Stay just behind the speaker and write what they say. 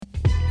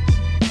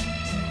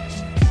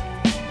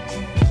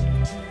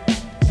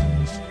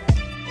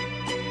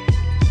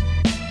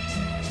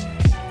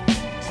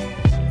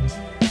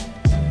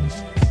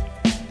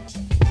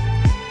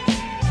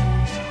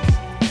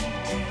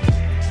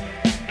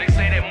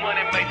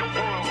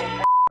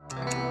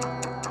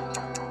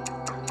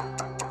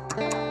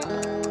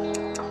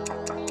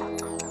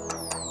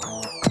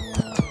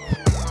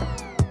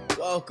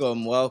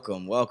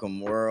Welcome,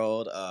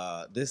 world.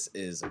 This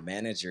is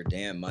Manage Your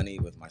Damn Money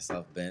with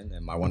myself, Ben,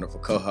 and my wonderful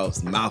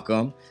co-host,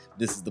 Malcolm.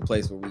 This is the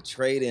place where we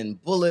trade in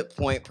bullet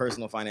point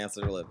personal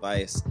financial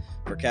advice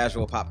for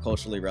casual, pop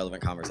culturally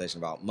relevant conversation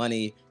about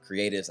money,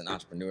 creatives, and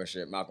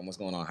entrepreneurship. Malcolm, what's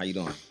going on? How you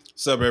doing?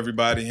 What's up,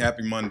 everybody?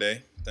 Happy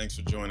Monday. Thanks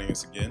for joining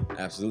us again.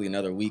 Absolutely.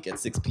 Another week at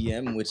 6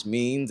 p.m., which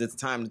means it's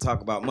time to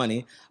talk about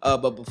money.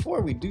 But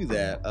before we do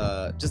that,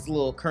 just a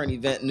little current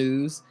event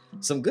news.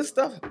 Some good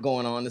stuff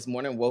going on this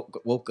morning.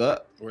 Woke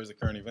up. Where's the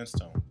current events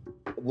tone?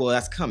 Well,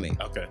 that's coming.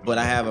 Okay. But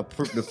I have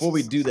before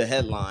we do the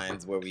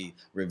headlines where we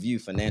review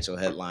financial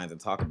headlines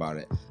and talk about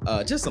it,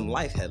 just some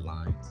life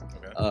headlines.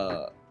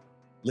 Okay.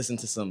 Listen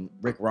to some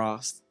Rick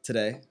Ross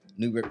today.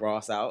 New Rick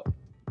Ross out.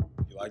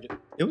 You like it?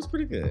 It was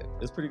pretty good.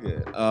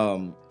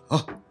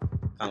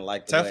 Kind of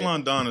like the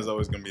Teflon Don is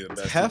always going to be the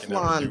best.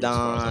 Teflon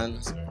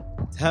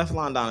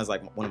Don is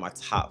like one of my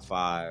top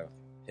 5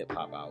 hip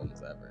hop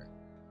albums ever.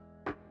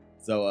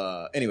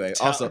 So anyway,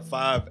 top also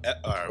 5.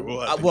 All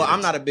right,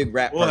 I'm not a big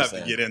rap person. We'll have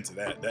to get into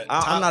that.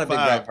 I'm not a big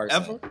rap person.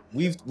 Ever?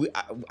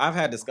 I've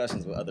had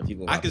discussions with other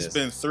people about I could this.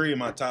 spend 3 of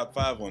my top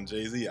 5 on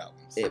Jay-Z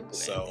albums.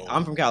 So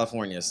I'm from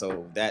California,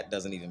 so that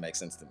doesn't even make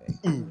sense to me.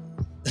 Ooh.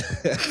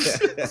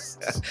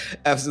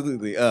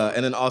 Absolutely.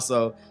 And then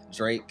also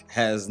Drake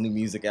has new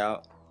music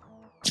out.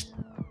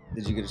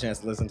 Did you get a chance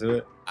to listen to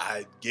it?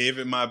 I gave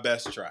it my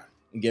best try.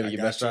 You gave it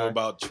your best try?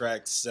 About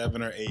track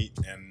 7 or 8,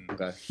 and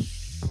okay.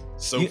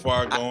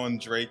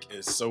 Drake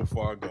is so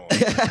far gone.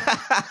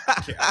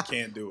 I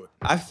can't do it.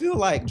 I feel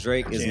like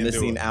Drake is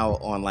missing out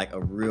on like a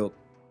real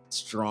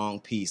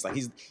strong piece. Like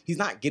he's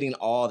not getting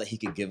all that he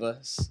could give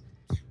us.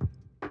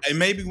 It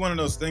may be one of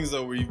those things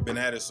though where you've been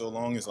at it so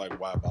long, it's like,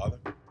 why bother?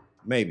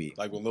 Maybe.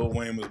 Like when Lil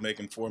Wayne was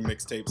making 4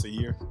 mixtapes a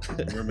year.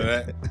 Remember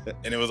that?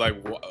 And it was like,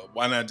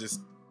 why not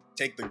just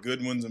take the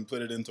good ones and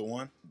put it into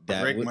one?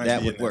 That would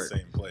work. The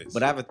same place.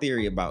 But I have a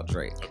theory about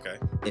Drake. Okay.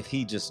 If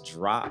he just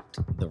dropped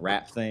the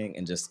rap thing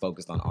and just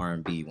focused on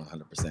R&B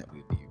 100%,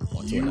 we'd be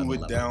on to you another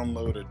would level.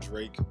 Download a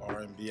Drake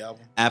R&B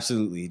album?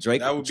 Absolutely.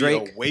 That would be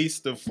a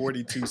waste of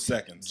 42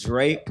 seconds.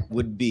 Drake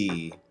would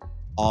be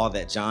all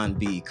that John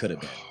B could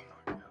have been. Oh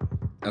my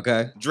God.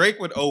 Okay? Drake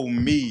would owe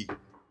me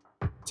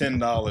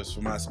 $10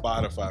 for my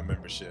Spotify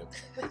membership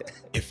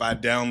if I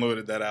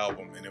downloaded that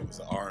album and it was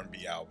an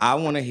R&B album. I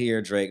want to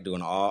hear Drake do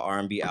an all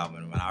R&B album,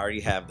 and I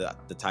already have the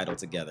title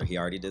together. He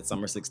already did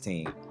Summer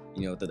 16.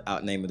 You know what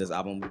the name of this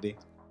album would be?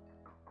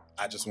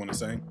 I Just Want to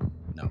Sing?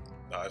 No,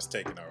 it's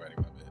taken already,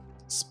 my bad.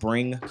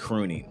 Spring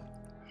Crooning.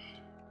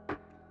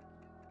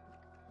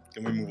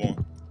 Can we move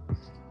on?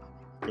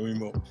 Can we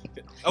move?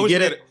 I wish we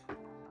had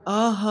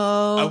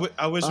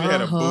I wish we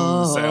had a boo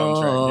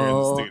soundtrack here in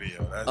the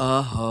studio.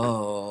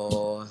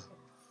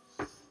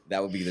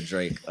 That would be the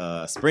Drake.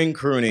 Spring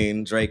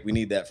Crooning. Drake, we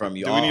need that from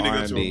you. Do we need to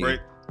go to a break?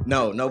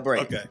 No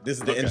break. Okay. This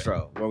is the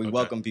intro where we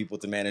welcome people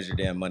to Manage Your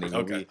Damn Money.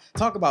 Where we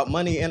talk about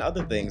money and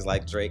other things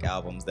like Drake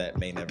albums that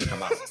may never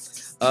come out.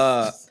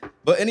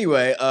 But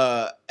anyway,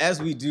 as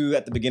we do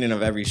at the beginning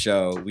of every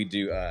show, we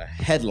do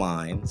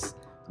headlines,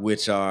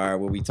 which are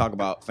where we talk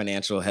about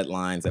financial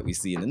headlines that we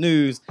see in the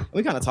news, and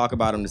we kind of talk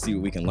about them to see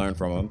what we can learn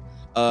from them.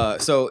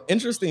 So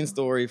interesting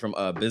story from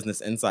a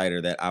Business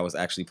Insider that I was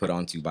actually put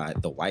onto by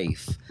the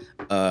wife.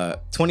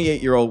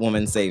 28-year-old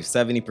woman saves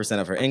 70%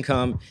 of her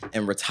income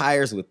and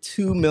retires with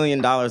 $2 million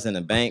in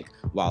the bank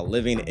while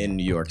living in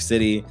New York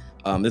City.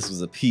 This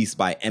was a piece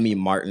by Emmy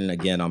Martin,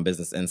 again on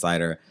Business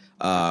Insider,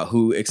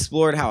 who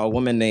explored how a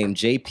woman named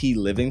J.P.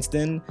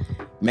 Livingston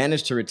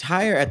managed to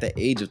retire at the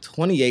age of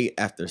 28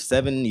 after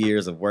 7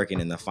 years of working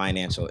in the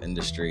financial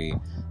industry.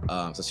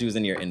 So she was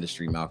in your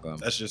industry, Malcolm.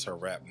 That's just her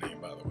rap name,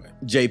 by the way.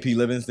 J.P.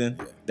 Livingston?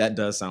 Yeah. That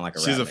does sound like a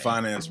rap She's a name.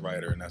 finance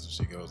writer, and that's what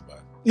she goes by.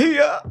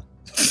 Yeah.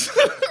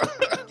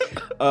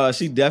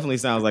 She definitely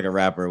sounds like a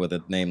rapper with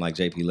a name like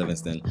J.P.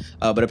 Livingston.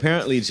 But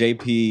apparently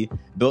J.P.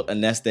 built a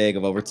nest egg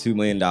of over $2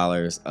 million,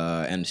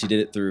 and she did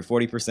it through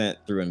 40%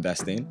 through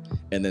investing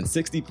and then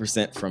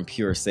 60% from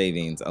pure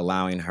savings,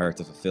 allowing her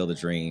to fulfill the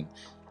dream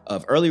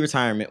of early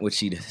retirement, which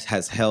she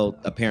has held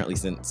apparently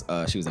since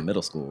she was in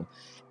middle school.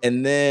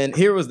 And then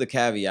here was the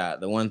caveat,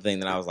 the one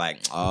thing that I was like,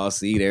 oh,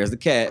 see, there's the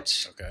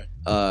catch.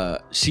 Okay.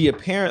 She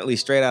apparently,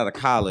 straight out of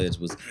college,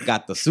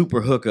 got the super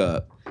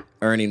hookup,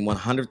 earning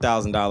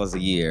 $100,000 a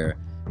year,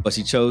 but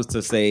she chose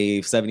to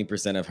save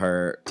 70% of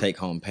her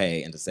take-home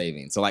pay into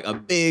savings. So like a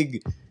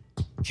big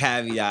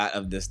caveat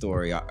of this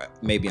story,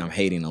 maybe I'm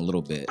hating a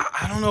little bit.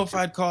 I don't know if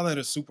I'd call that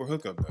a super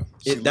hookup,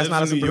 though. That's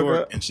not a super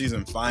hookup? And she's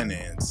in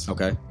finance.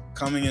 Okay.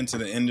 Coming into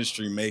the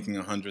industry making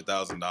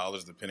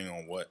 $100,000, depending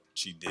on what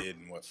she did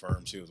and what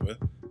firm she was with,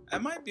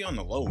 that might be on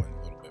the low end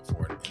a little bit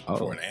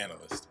for an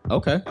analyst.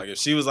 Okay. Like if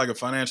she was like a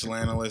financial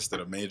analyst at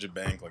a major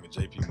bank like a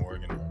JP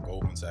Morgan or a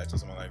Goldman Sachs or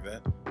something like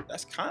that,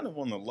 that's kind of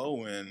on the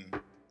low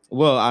end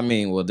Well, I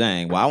mean,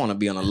 dang. Well, I want to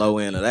be on the low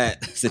end of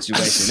that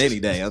situation any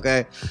day,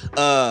 okay?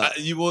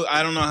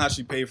 I don't know how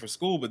she paid for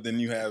school, but then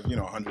you have,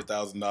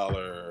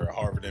 $100,000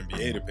 Harvard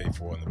MBA to pay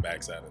for on the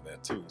backside of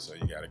that, too. So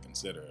you got to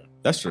consider.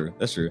 That's true.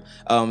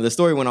 The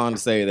story went on to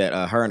say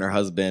that her and her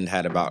husband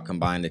had about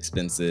combined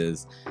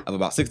expenses of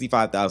about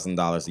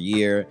 $65,000 a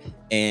year.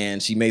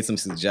 And she made some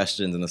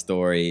suggestions in the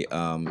story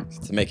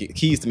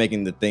keys to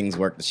making the things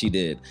work that she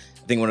did.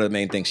 I think one of the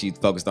main things she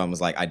focused on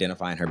was like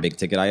identifying her big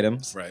ticket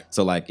items. Right.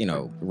 So like,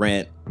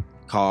 rent,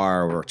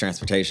 car, or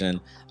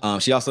transportation.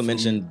 She also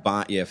mentioned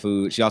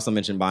food. She also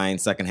mentioned buying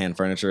secondhand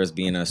furniture as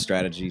being a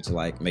strategy to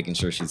like making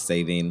sure she's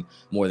saving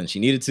more than she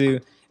needed to.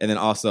 And then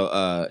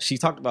also she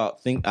talked about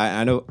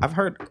I know I've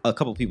heard a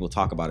couple people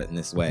talk about it in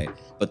this way,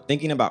 but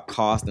thinking about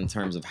cost in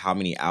terms of how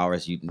many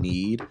hours you'd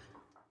need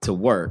to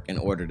work in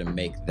order to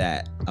make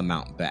that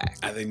amount back.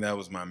 I think that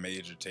was my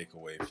major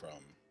takeaway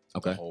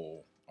from the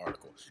whole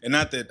article. And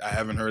not that I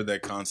haven't heard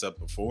that concept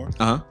before,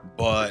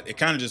 but it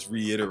kind of just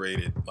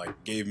reiterated,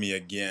 like gave me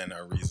again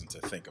a reason to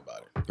think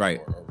about it, right,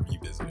 or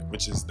revisit it,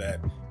 which is that,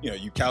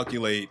 you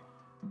calculate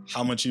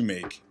how much you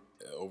make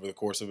over the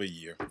course of a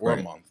year or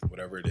a month,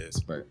 whatever it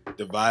is,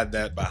 divide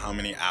that by how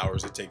many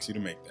hours it takes you to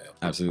make that.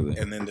 Absolutely.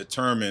 And then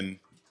determine,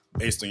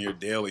 based on your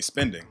daily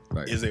spending,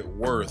 is it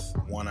worth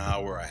 1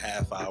 hour, a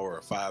half hour,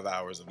 or 5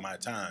 hours of my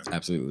time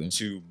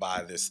to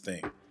buy this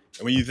thing?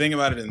 And when you think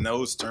about it in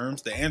those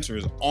terms, the answer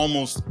is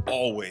almost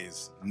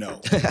always no.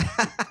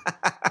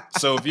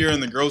 So if you're in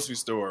the grocery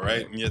store,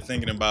 right, and you're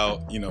thinking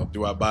about,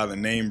 do I buy the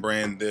name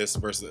brand this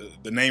versus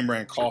the name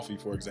brand coffee,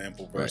 for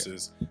example,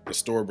 versus the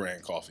store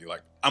brand coffee? Like,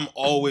 I'm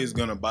always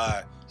going to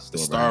buy the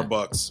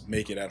Starbucks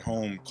make it at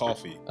home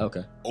coffee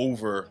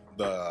over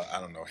the,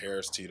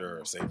 Harris Teeter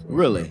or Safeway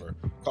or whatever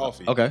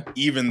coffee. Okay.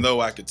 Even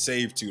though I could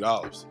save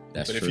 $2.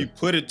 But if you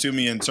put it to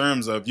me in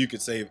terms of you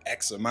could save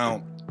X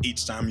amount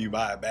each time you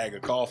buy a bag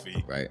of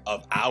coffee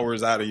of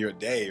hours out of your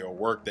day or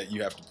work that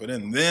you have to put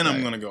in, then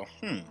I'm going to go,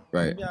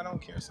 maybe I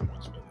don't care so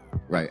much for that.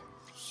 Right.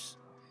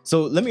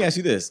 So let me ask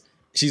you this.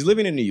 She's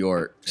living in New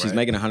York. She's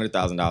making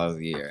 $100,000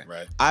 a year.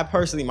 Right. I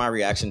personally, my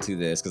reaction to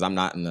this, because I'm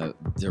not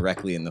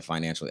directly in the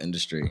financial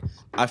industry,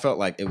 I felt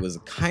like it was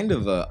kind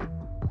of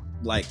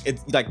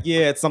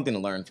it's something to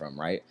learn from,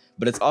 right?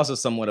 But it's also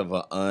somewhat of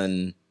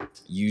an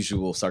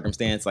unusual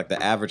circumstance. Like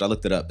I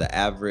looked it up, the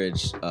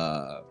average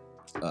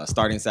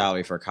starting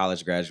salary for a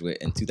college graduate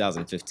in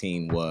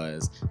 2015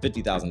 was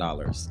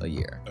 $50,000 a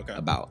year. Okay.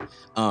 About.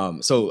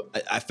 So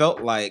I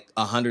felt like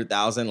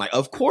 $100,000. Like,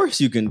 of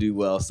course you can do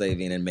well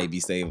saving and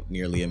maybe save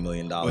nearly $1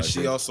 million. But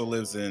she also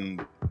lives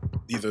in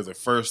either the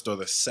first or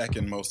the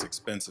second most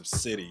expensive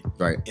city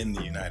in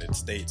the United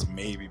States,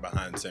 maybe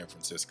behind San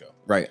Francisco.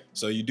 Right.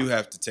 So you do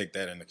have to take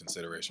that into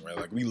consideration, right?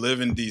 Like, we live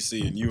in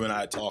DC, and you and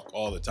I talk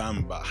all the time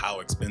about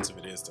how expensive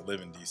it is to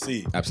live in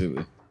DC.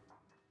 Absolutely.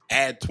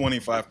 Add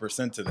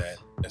 25% to that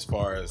as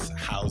far as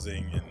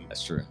housing and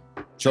that's true,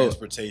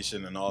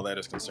 transportation and all that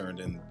is concerned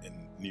in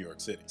New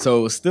York City.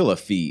 So it's still a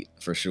feat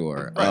for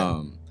sure.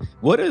 Right.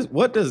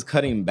 What does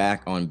cutting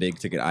back on big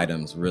ticket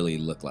items really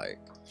look like?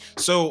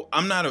 So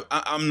I'm not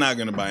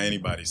going to buy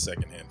anybody's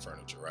secondhand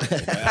furniture, right?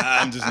 Like,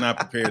 I'm just not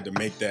prepared to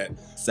make that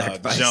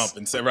jump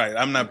and say,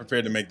 I'm not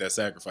prepared to make that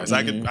sacrifice.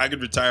 Mm-hmm. I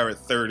could retire at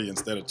 30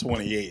 instead of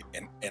 28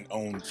 and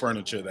own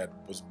furniture that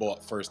was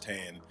bought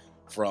firsthand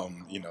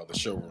from the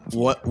showroom.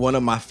 One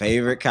of my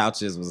favorite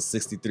couches was a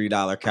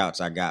 $63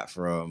 couch I got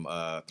from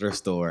a thrift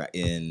store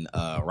in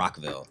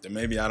Rockville. Then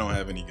maybe I don't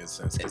have any good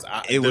sense, because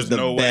it was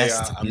the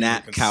best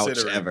nap couch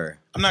ever.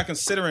 I'm not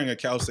considering a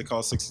couch that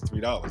costs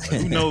 $63. Like,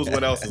 who knows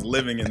what else is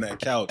living in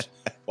that couch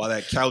while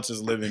that couch is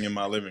living in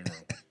my living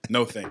room?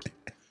 No, thank you.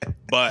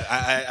 But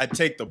I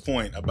take the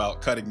point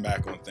about cutting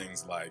back on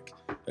things like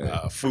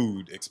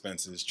food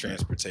expenses,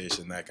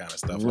 transportation, that kind of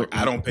stuff. Like,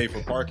 I don't pay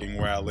for parking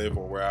where I live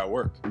or where I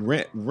work.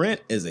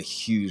 Rent is a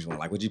huge one.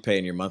 Like, what you pay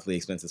in your monthly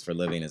expenses for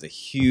living is a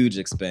huge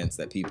expense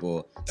that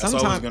people... That's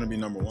always going to be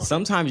number one.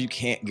 Sometimes you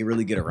can't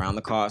really get around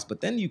the cost,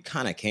 but then you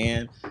kind of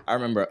can. I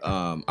remember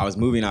I was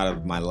moving out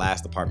of my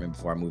last apartment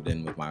before I moved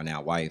in with my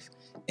now wife,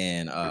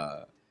 and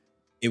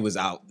it was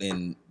out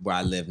in where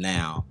I live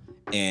now,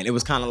 and it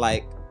was kind of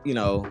like,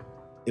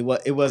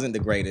 it wasn't the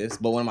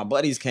greatest, but one of my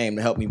buddies came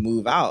to help me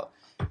move out,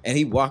 and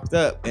he walked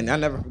up, and I'll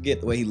never forget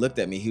the way he looked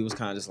at me. He was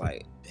kind of just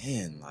like,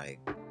 Ben, like,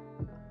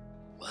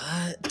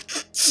 what?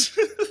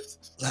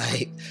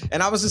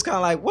 And I was just kind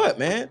of like, what,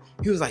 man?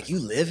 He was like, you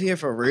live here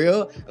for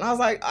real? And I was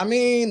like, I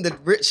mean, the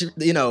rich,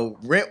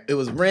 rent, it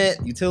was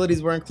rent,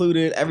 utilities were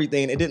included,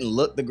 everything. It didn't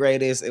look the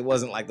greatest. It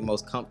wasn't like the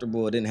most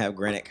comfortable. It didn't have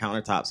granite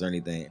countertops or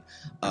anything.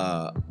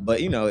 But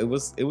it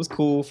was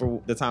cool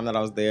for the time that I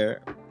was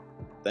there.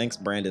 Thanks,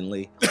 Brandon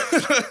Lee.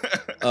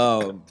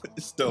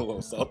 It's still a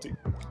little salty.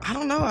 I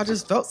don't know. I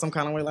just felt some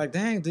kind of way like,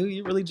 dang, dude,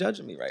 you're really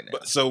judging me right now.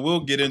 So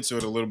we'll get into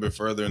it a little bit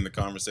further in the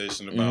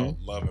conversation about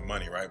love and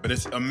money, right? But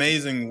it's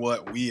amazing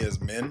what we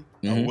as men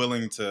are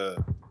willing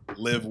to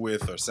live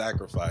with or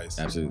sacrifice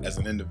as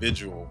an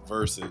individual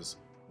versus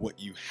what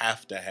you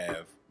have to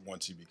have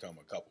once you become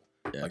a couple.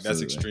 Yeah,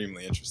 that's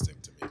extremely interesting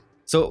to me.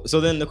 So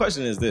then the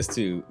question is this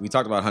too. We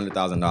talked about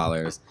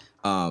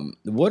 $100,000.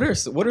 What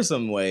are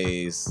some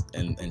ways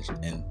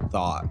and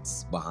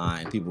thoughts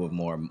behind people with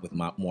more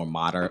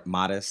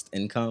modest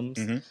incomes?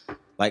 Mm-hmm.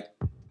 Like,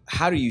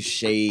 how do you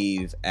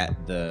shave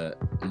at the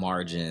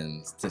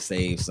margins to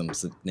save some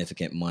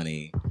significant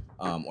money,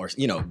 or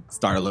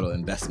start a little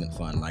investment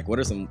fund? Like, what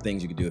are some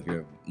things you could do if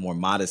you're more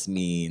modest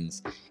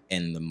means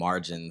and the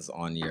margins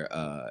on your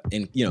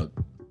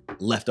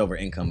leftover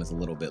income is a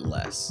little bit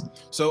less?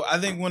 So I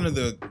think one of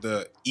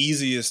the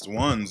easiest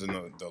ones and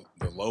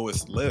the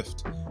lowest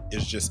lift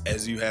is just,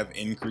 as you have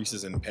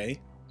increases in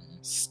pay,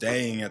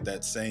 staying at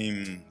that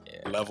same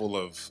level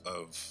of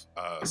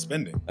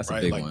spending. That's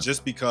right. Like one.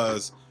 Just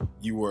because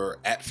you were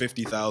at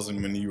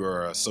 50,000 when you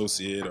were an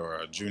associate or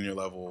a junior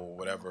level,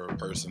 whatever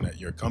person at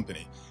your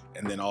company,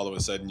 and then all of a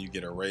sudden you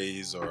get a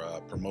raise or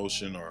a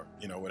promotion or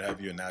what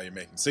have you, and now you're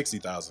making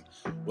 60,000.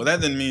 Well,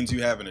 that then means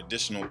you have an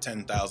additional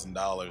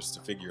 $10,000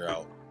 to figure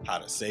out how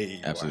to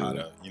save. Absolutely.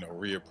 Or how to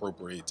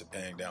reappropriate to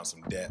paying down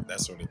some debt, that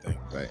sort of thing.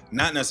 Right.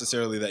 Not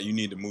necessarily that you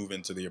need to move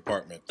into the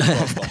apartment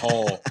across the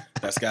hall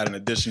that's got an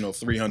additional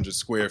 300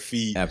 square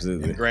feet.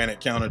 Absolutely. And granite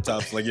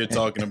countertops like you're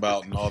talking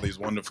about and all these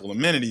wonderful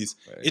amenities.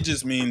 Right. It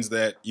just means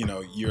that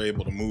you're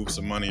able to move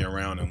some money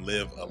around and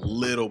live a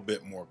little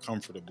bit more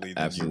comfortably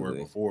than you were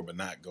before, but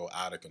not go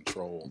out of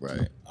control.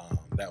 Right.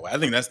 That way, I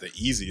think that's the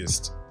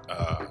easiest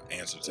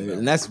answer to that.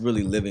 And that's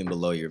really living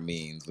below your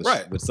means.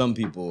 Right. But some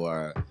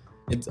people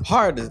it's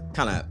hard to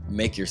kind of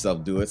make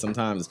yourself do it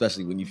sometimes,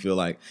 especially when you feel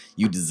like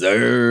you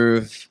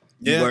deserve,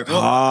 you work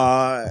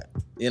hard,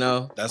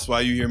 That's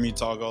why you hear me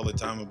talk all the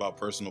time about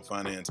personal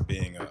finance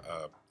being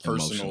a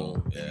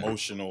personal,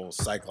 emotional,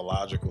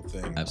 psychological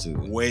thing.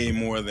 Absolutely. Way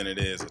more than it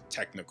is a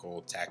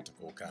technical,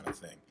 tactical kind of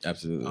thing.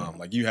 Absolutely.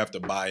 Like you have to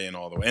buy in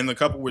all the way. And the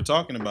couple we're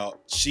talking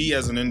about, she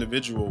as an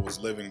individual was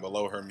living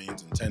below her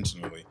means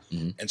intentionally.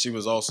 Mm-hmm. And she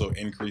was also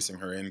increasing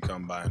her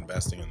income by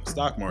investing in the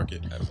stock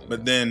market. Absolutely.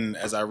 But then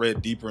as I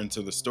read deeper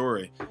into the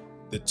story,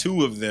 the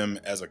two of them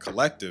as a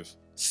collective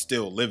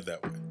still live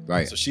that way.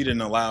 Right. So she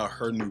didn't allow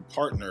her new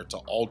partner to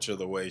alter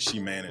the way she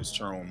managed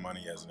her own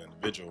money as an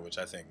individual, which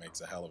I think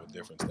makes a hell of a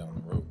difference down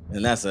the road.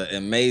 And that's an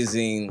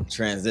amazing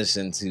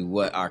transition to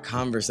what our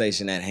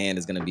conversation at hand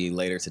is going to be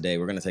later today.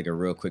 We're going to take a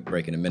real quick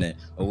break in a minute.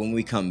 But when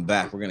we come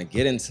back, we're going to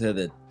get into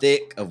the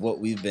thick of what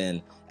we've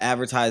been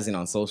advertising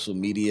on social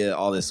media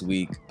all this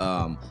week.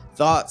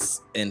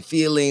 Thoughts and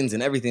feelings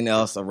and everything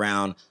else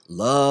around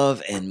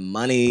love and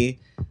money.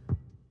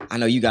 I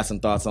know you got some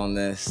thoughts on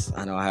this.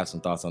 I know I have some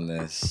thoughts on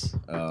this.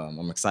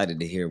 I'm excited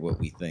to hear what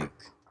we think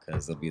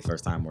because it'll be the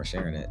first time we're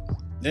sharing it.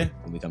 Yeah.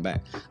 When we come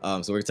back. So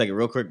we're going to take a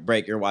real quick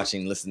break. You're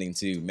listening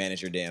to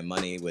Manage Your Damn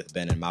Money with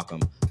Ben and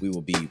Malcolm. We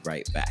will be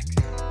right back.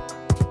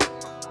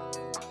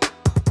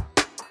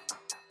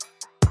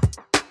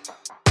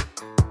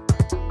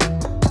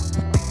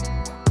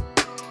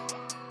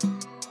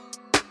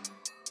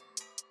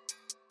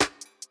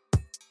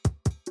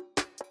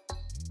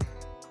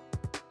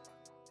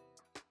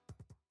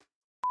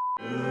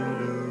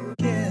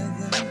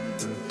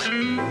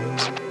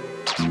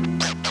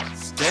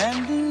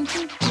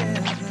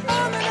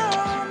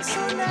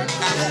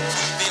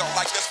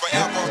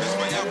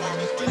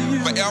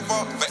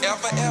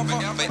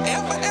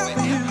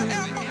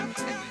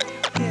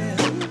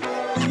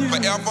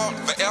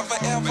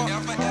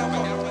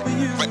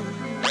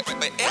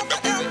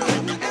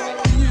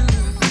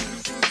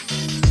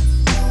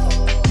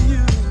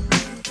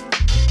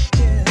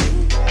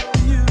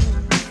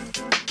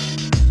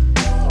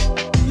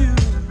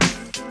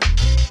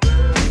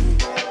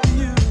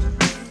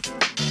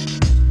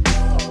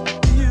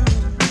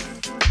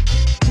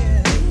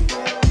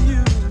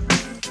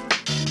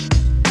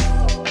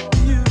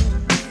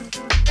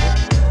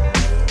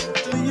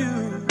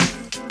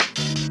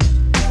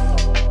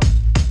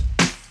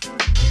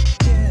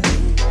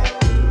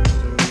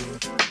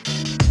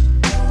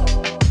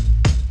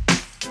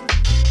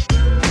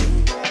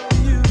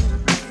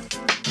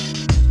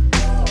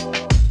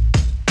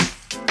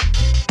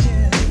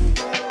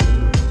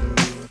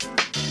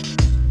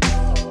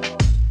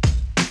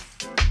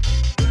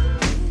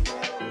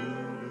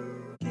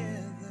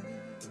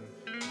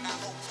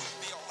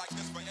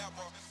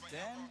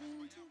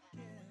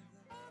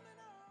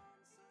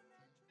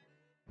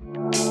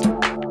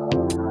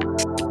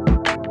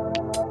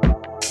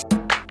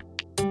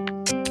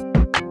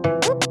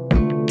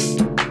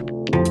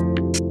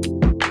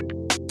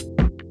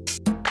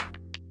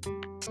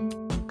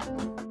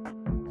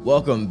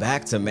 Welcome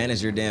back to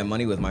Manage Your Damn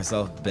Money with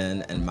myself,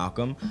 Ben, and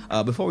Malcolm.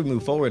 Before we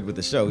move forward with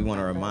the show, we want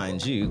to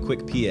remind you, quick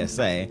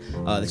PSA,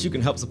 that you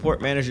can help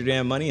support Manage Your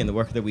Damn Money and the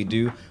work that we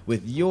do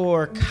with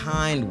your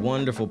kind,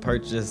 wonderful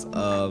purchase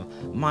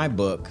of my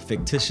book,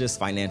 Fictitious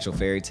Financial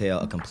Fairy Tale,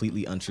 a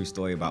completely untrue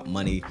story about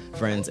money,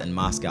 friends, and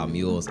Moscow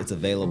mules. It's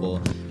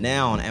available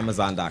now on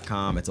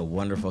Amazon.com. It's a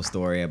wonderful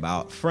story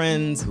about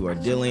friends who are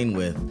dealing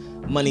with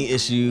money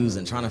issues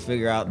and trying to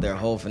figure out their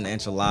whole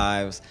financial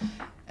lives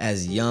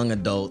as young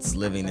adults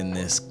living in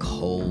this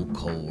cold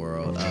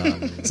world.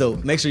 So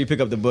make sure you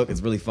pick up the book.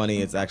 It's really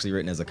funny. It's actually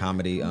written as a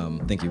comedy. I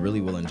think you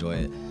really will enjoy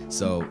it.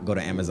 So go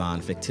to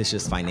Amazon,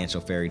 Fictitious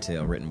Financial Fairy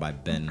Tale, written by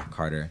Ben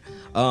Carter.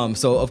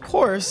 So of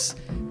course,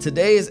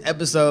 today's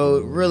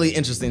episode, really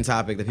interesting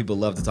topic that people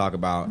love to talk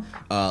about,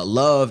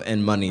 love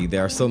and money.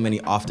 There are so many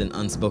often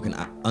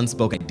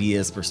unspoken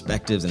ideas,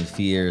 perspectives, and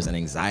fears and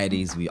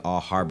anxieties we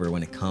all harbor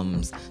when it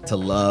comes to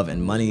love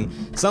and money.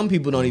 Some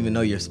people don't even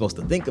know you're supposed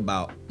to think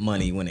about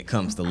money when it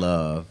comes to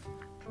love.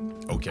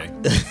 Okay.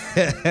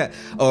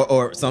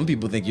 or some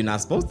people think you're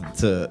not supposed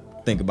to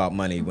think about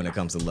money when it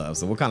comes to love.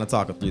 So we'll kind of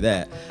talk through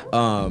that.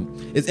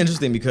 It's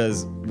interesting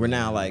because we're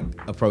now like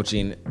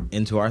approaching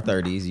into our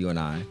 30s, you and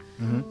I.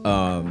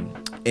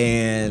 Mm-hmm.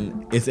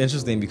 And it's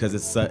interesting because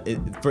it's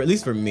for at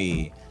least for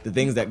me, the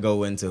things that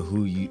go into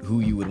who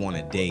you would want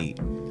to date,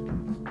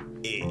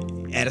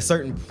 at a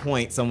certain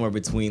point, somewhere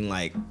between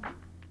like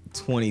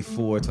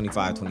 24,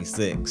 25,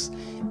 26,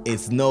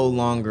 it's no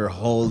longer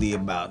wholly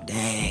about,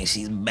 dang,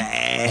 she's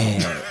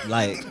bad.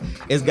 Like,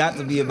 it's got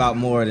to be about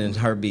more than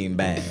her being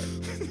bad.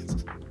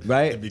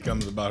 Right? It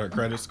becomes about her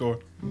credit score?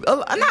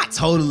 Not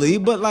totally,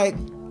 but like,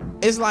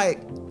 it's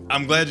like,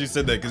 I'm glad you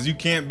said that, because you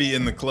can't be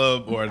in the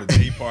club or at a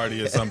day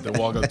party or something,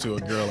 walk up to a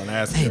girl and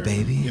ask her,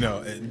 baby. You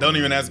know, don't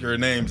even ask her her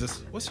name,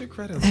 just, what's your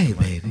credit? Hey,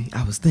 baby,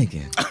 I was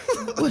thinking,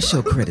 what's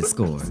your credit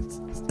score?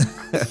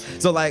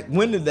 So like,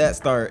 when did that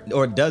start,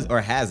 or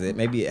has it?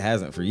 Maybe it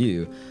hasn't for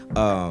you.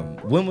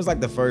 When was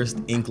like the first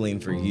inkling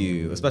for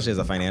you, especially as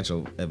a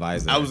financial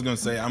advisor? I was gonna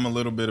say I'm a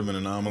little bit of an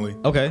anomaly.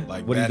 Okay.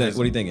 Like, what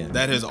are you thinking?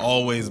 That has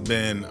always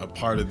been a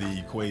part of the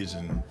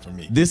equation for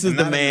me. This is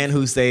the man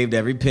who saved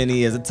every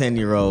penny as a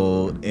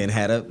 10-year-old and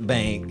had a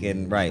bank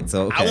and right.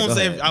 So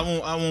okay,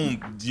 I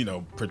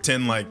won't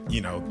pretend like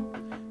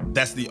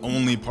that's the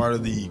only part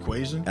of the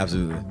equation.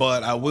 Absolutely.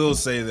 But I will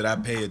say that I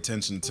pay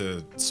attention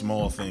to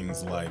small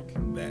things like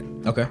that.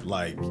 Okay.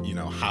 Like,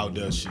 how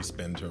does she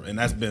spend her, and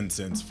that's been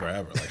since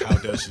forever. Like, how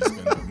does she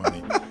spend her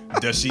money?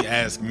 Does she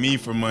ask me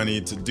for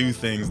money to do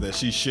things that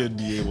she should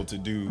be able to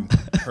do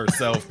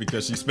herself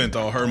because she spent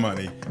all her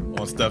money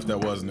on stuff that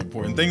wasn't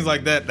important? Things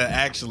like that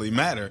actually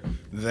matter,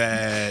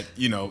 that,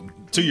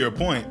 to your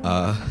point,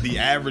 the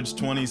average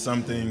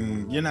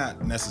 20-something, you're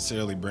not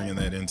necessarily bringing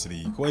that into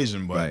the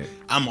equation, but right.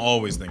 I'm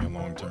always thinking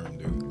long-term,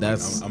 dude.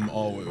 I'm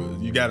always,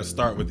 you got to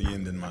start with the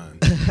end in mind.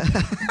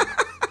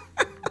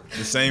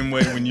 The same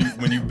way when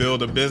you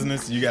build a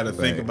business, you got to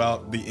think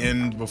about the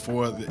end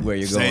before where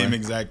you're going. Same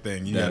exact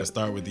thing. You got to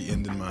start with the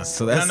end in mind.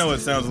 So I know it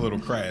sounds a little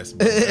crass.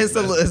 But it's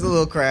a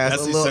little crass.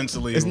 That's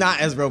essentially. It's not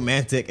as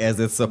romantic as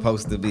it's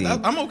supposed to be.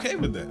 I'm okay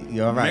with that.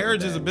 You're right.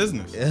 Marriage is a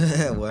business.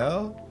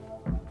 Well,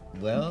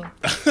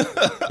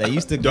 they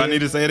used to. Do I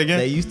need to say it again?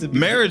 They used to.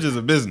 Marriage is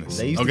a business.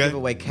 They used to give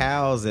away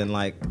cows and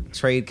like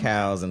trade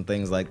cows and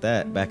things like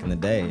that back in the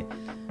day,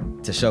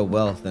 to show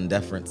wealth and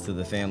deference to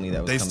the family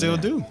that was They coming still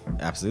in. Do.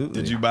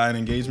 Absolutely. Did you buy an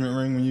engagement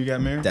ring when you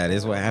got married? That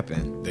is what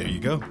happened. There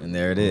you go. And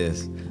there it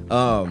is.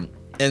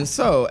 And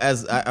so,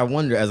 as I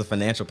wonder, as a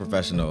financial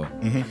professional,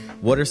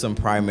 what are some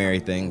primary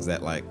things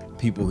that like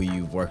people who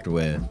you've worked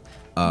with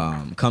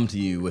come to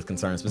you with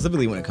concerns,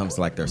 specifically when it comes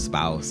to like their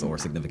spouse or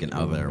significant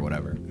other or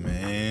whatever?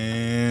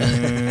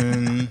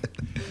 Man,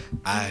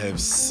 I have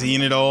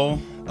seen it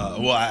all.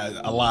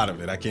 A lot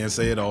of it. I can't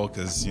say it all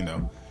because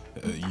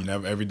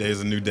every day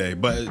is a new day.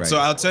 But right. So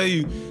I'll tell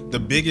you, the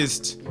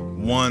biggest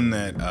one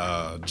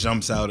that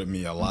jumps out at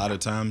me a lot of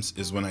times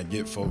is when I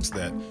get folks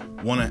that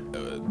want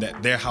to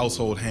that their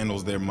household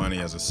handles their money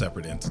as a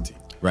separate entity.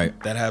 Right.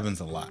 That happens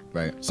a lot.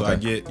 Right. So okay. I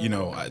get,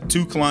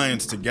 two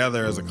clients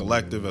together as a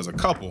collective, as a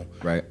couple.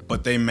 Right.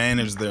 But they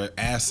manage their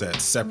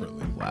assets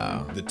separately.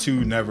 Wow. The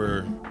two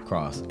never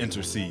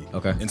intercede.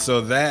 Okay. And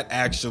so that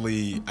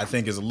actually, I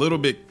think, is a little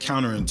bit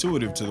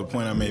counterintuitive to the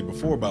point I made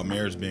before about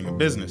marriage being a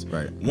business.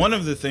 Right. One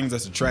of the things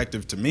that's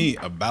attractive to me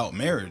about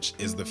marriage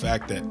is the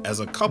fact that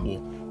as a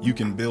couple, you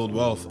can build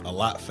wealth a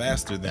lot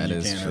faster than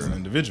you can as an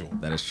individual.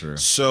 That is true.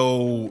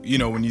 So,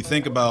 when you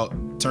think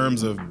about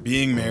terms of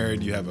being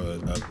married, you have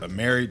a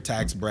married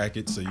tax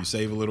bracket, so you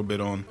save a little bit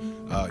on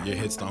your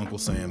hits to Uncle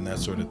Sam, that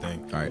sort of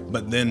thing. All right.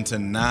 But then to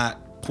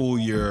not pull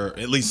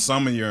at least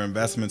some of your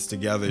investments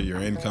together,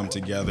 your income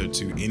together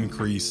to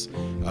increase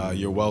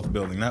your wealth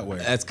building that way.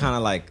 That's kind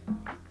of like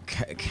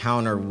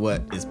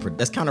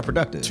that's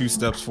counterproductive. 2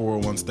 steps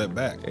forward, 1 step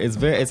back.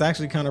 It's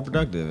actually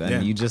counterproductive,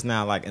 and you just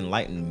now like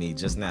enlightened me.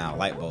 Just now,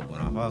 light bulb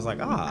went off. I was like,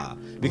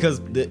 because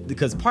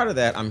part of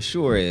that I'm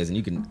sure is, and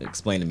you can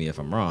explain to me if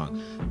I'm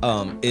wrong,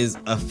 is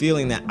a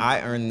feeling that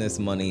I earn this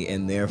money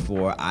and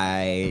therefore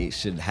I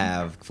should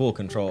have full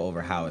control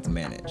over how it's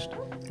managed.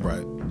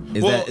 Right.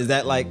 Is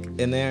that like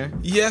in there?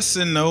 Yes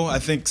and no. I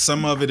think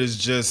some of it is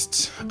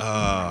just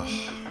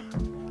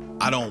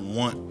I don't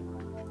want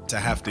to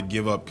have to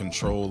give up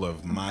control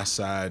of my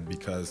side,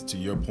 because to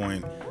your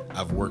point,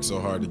 I've worked so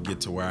hard to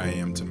get to where I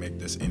am to make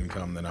this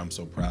income that I'm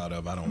so proud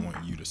of. I don't want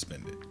you to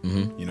spend it.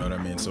 Mm-hmm. You know what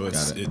I mean? So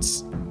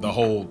it's the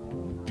whole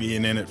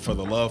being in it for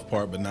the love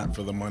part, but not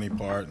for the money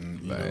part, and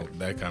know,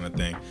 that kind of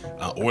thing,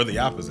 or the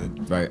opposite.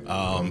 Right.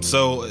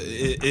 So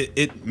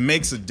it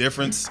makes a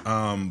difference.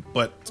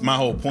 But my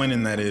whole point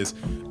in that is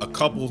a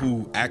couple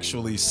who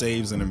actually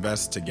saves and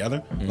invests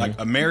together, like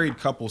a married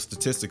couple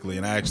statistically,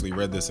 and I actually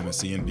read this in a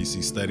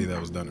CNBC study that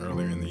was done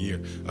earlier in the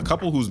year, a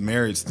couple who's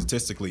married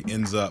statistically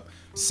ends up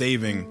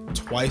saving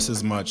twice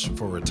as much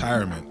for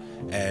retirement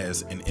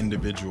as an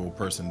individual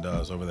person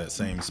does over that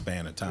same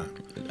span of time.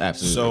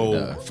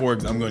 Absolutely.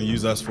 So, I'm going to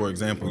use us for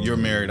example. You're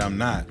married, I'm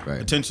not. Right.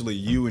 Potentially,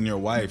 you and your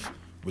wife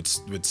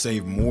would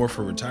save more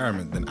for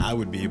retirement than I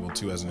would be able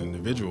to as an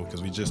individual,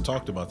 because we just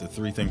talked about the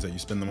three things that you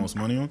spend the most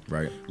money on.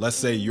 Right. Let's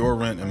say your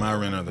rent and my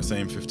rent are the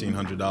same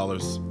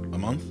 $1,500 a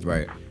month.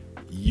 Right.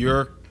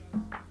 You're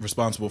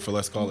responsible for,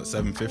 let's call it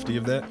 $750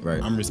 of that. Right.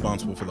 I'm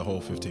responsible for the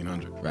whole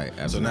 $1,500. Right.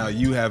 Absolutely. So now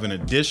you have an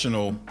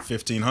additional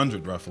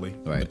 $1,500 roughly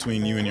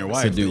between you and your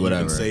wife that you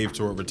can save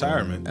toward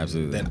retirement.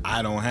 Absolutely. That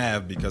I don't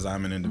have because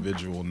I'm an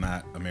individual,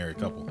 not a married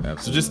couple.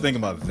 Absolutely. So just think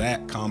about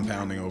that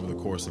compounding over the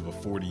course of a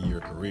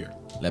 40-year career.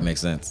 That makes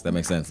sense.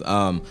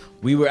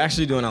 We were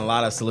actually doing a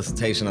lot of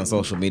solicitation on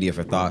social media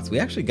for thoughts. We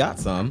actually got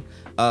some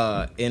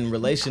in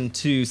relation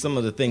to some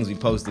of the things we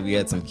posted. We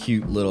had some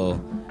cute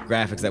little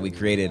graphics that we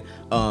created.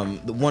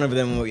 One of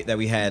them that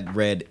we had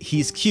read,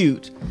 "He's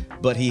cute,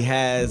 but he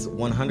has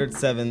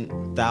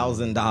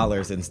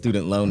 $107,000 in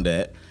student loan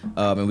debt."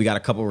 And we got a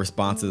couple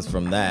responses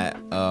from that,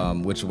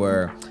 which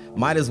were,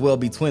 "Might as well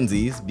be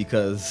twinsies,"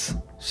 because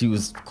she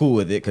was cool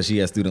with it because she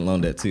has student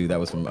loan debt too. That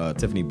was from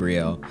Tiffany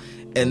Brielle.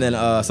 And then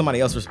somebody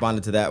else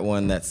responded to that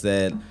one that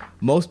said,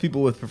 "Most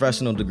people with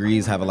professional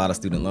degrees have a lot of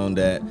student loan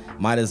debt.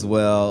 Might as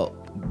well,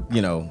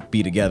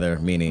 be together,"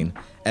 meaning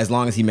as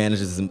long as he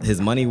manages his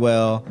money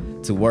well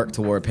to work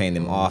toward paying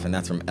them off. And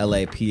that's from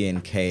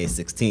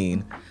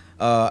LAPNK16.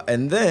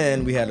 And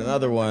then we had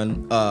another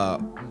one,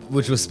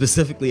 which was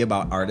specifically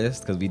about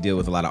artists, because we deal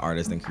with a lot of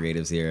artists and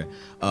creatives here.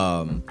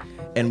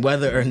 And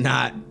whether or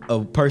not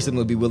a person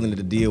would be willing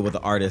to deal with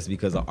an artist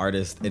because an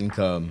artist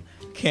income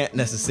can't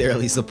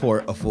necessarily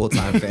support a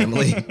full-time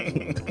family.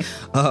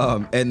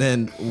 And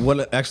then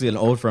an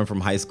old friend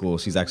from high school,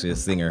 she's actually a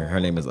singer. Her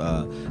name is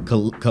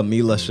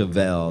Camila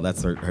Chevelle.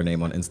 That's her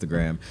name on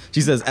Instagram.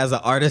 She says, "As an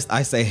artist,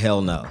 I say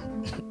hell no."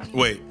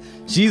 Wait.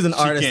 She's an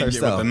artist herself. She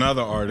can't get with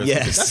another artist.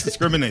 Yes. That's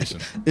discrimination.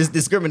 It's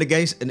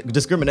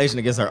discrimination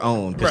against her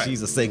own, because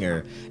she's a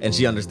singer and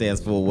she understands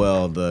full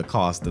well the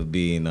cost of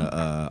being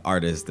an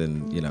artist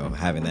and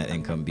having that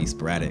income be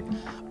sporadic.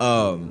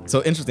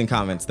 So interesting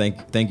comments.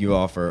 Thank you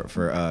all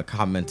for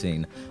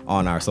commenting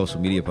on our social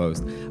media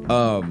post.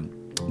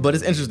 But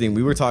it's interesting.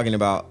 We were talking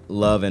about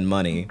love and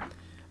money.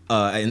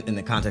 In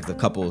the context of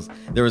couples.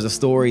 There was a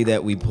story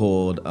that we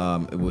pulled,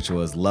 which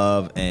was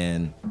love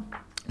and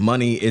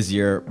money is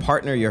your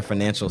partner, your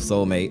financial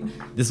soulmate.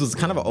 This was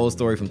kind of an old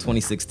story from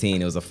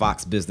 2016. It was a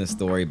Fox Business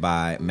story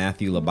by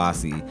Matthew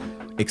Labasi,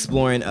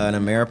 exploring an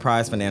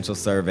Ameriprise financial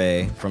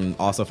survey from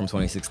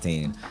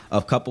 2016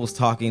 of couples,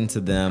 talking to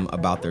them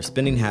about their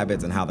spending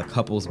habits and how the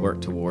couples work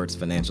towards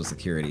financial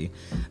security.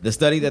 The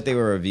study that they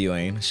were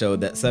reviewing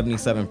showed that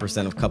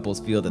 77% of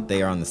couples feel that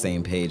they are on the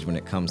same page when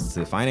it comes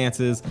to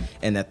finances,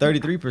 and that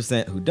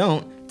 33% who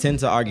don't tend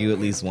to argue at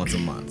least once a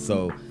month.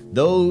 So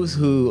those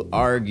who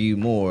argue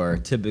more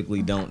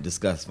typically don't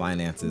discuss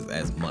finances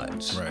as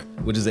much, right?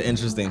 Which is an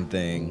interesting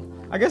thing.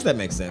 I guess that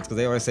makes sense, because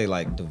they always say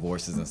like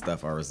divorces and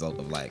stuff are a result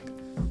of like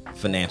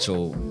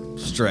financial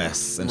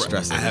stress and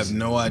stresses. I have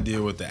no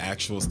idea what the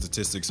actual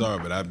statistics are,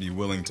 but I'd be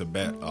willing to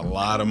bet a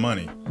lot of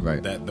money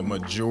that the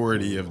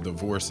majority of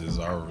divorces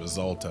are a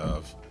result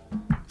of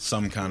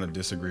some kind of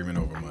disagreement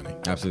over money.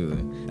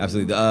 Absolutely.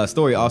 The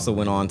story also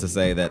went on to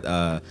say that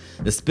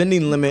the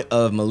spending limit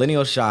of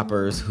millennial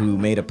shoppers who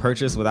made a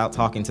purchase without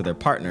talking to their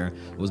partner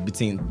was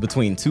between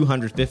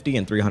 $250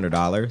 and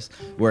 $300,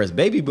 whereas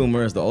baby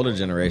boomers, the older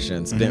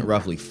generation, spent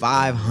roughly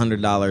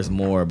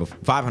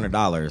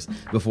 $500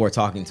 before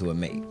talking to a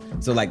mate.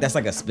 So like that's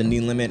like a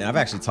spending limit. And I've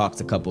actually talked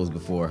to couples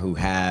before who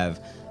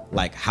have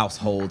like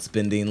household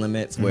spending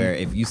limits where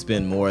if you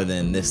spend more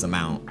than this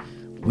amount,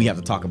 we have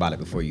to talk about it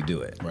before you do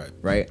it.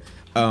 Right.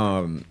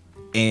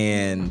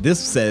 And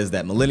this says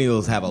that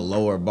millennials have a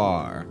lower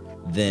bar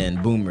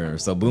than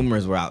boomers. So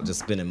boomers were out just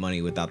spending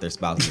money without their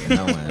spouse even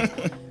knowing.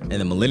 And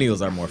the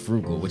millennials are more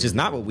frugal, which is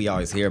not what we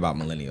always hear about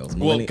millennials.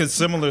 Well, because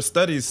similar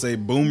studies say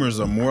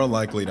boomers are more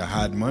likely to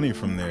hide money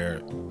from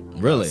their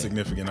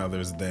significant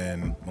others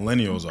than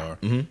millennials are.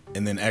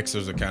 And then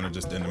Xers are kind of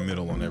just in the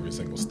middle on every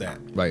single stat.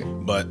 Right.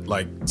 But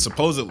like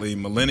supposedly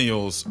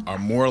millennials are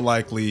more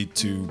likely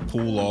to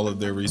pool all of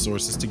their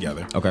resources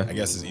together. Okay. I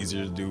guess it's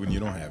easier to do when you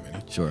don't have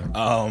any. Sure.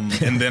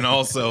 And then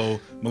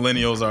also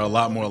millennials are a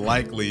lot more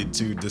likely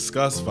to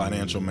discuss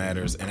financial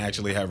matters and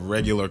actually have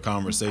regular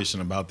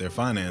conversation about their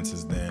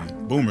finances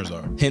than boomers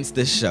are. Hence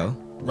this show.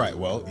 Right.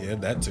 Well, yeah,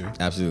 that too.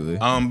 Absolutely.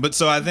 But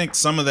so I think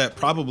some of that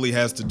probably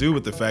has to do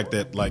with the fact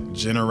that like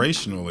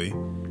generationally,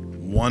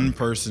 one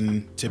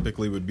person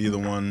typically would be the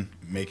one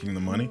making the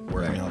money,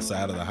 working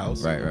outside of the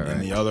house. Right.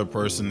 And the other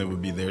person, that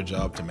would be their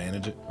job to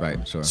manage it.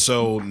 Right, sure.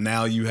 So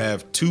now you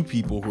have two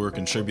people who are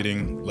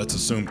contributing, let's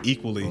assume,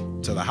 equally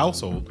to the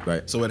household.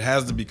 Right. So it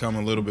has to become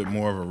a little bit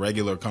more of a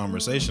regular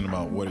conversation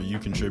about what are you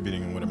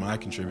contributing and what am I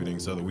contributing,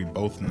 so that we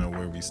both know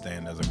where we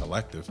stand as a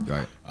collective.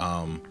 Right.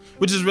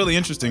 Which is really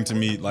interesting to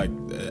me, like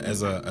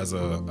as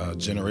a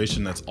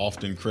generation that's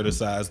often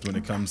criticized when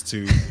it comes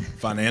to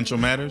financial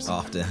matters.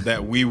 Often.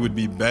 That we would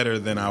be better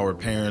than our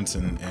parents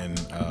and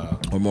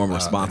or more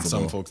responsible. And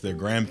some folks, their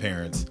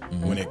grandparents,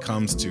 when it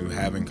comes to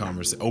having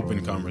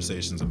open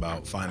conversations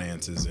about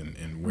finances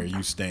and where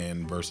you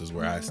stand versus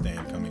where I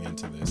stand coming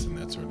into this and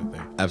that sort of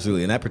thing.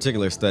 Absolutely. In that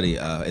particular study,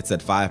 it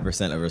said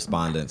 5% of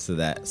respondents to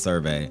that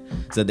survey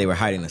said they were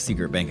hiding a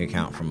secret bank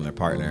account from their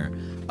partner,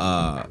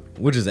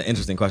 which is an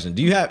interesting question.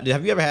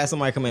 Have you ever had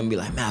somebody come in and be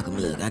like, Malcolm,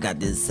 look, I got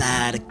this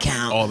side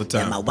account all the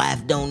time that my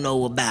wife don't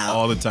know about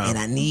all the time, and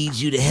I need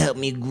you to help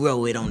me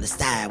grow it on the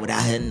side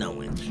without her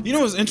knowing? You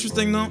know what's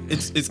interesting though?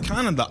 It's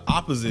kind of the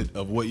opposite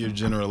of what your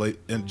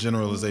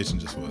generalization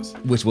just was.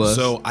 Which was?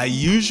 So I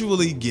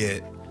usually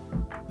get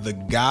the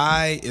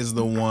guy is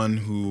the one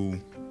who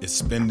is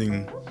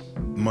spending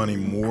money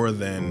more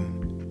than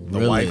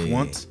the wife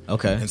wants.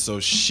 Okay. And so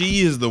she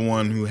is the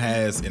one who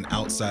has an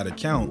outside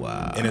account.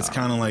 Wow. And it's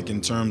kind of like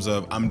in terms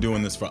of, I'm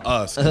doing this for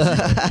us.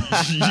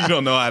 You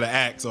don't know how to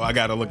act, so I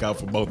got to look out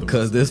for both of us.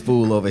 Because this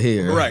fool over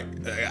here. Right.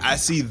 I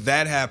see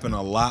that happen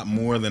a lot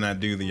more than I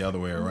do the other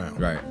way around.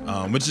 Right.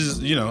 Which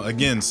is,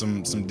 again,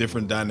 some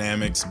different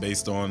dynamics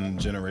based on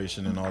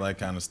generation and all that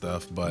kind of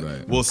stuff.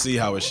 But we'll see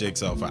how it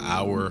shakes out for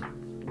our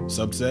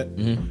subset.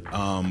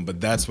 Mm-hmm.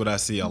 But that's what I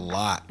see a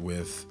lot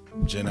with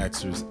Gen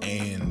Xers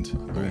and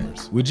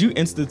boomers. Would you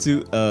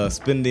institute a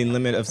spending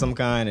limit of some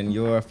kind in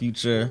your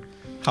future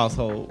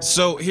household?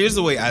 So here's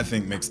the way I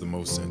think makes the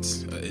most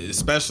sense,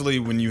 especially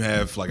when you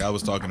have, like I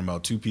was talking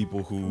about, two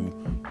people who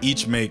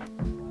each make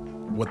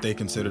what they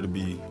consider to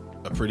be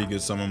a pretty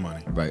good sum of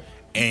money. Right.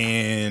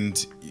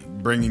 And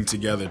bringing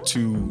together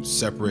two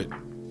separate,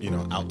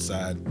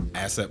 outside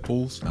asset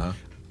pools. Uh-huh.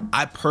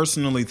 I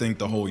personally think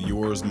the whole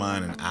yours,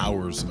 mine, and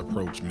ours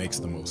approach makes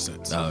the most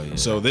sense. Oh, yeah.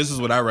 So this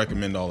is what I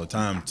recommend all the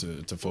time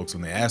to folks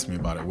when they ask me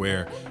about it,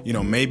 where,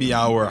 maybe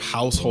our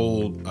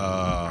household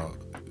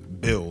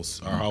bills,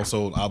 our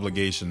household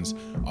obligations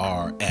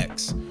are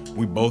X.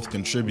 We both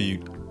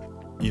contribute,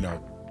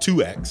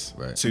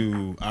 2X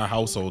to our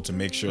household to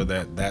make sure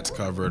that that's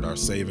covered, our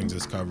savings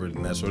is covered,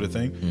 and that sort of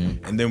thing.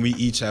 Mm-hmm. And then we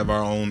each have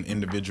our own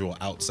individual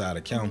outside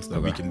accounts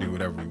that we can do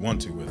whatever we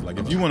want to with. Like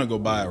if you want to go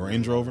buy a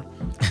Range Rover,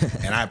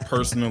 and I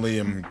personally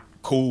am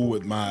cool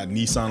with my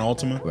Nissan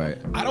Altima,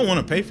 I don't want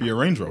to pay for your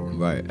Range Rover.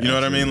 Right. You know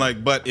what I mean?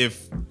 Like, but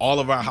if all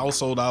of our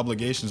household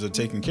obligations are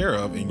taken care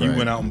of and you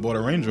went out and bought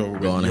a Range Rover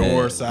with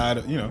your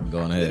side,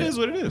 going ahead. It is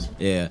what it is.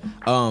 Yeah.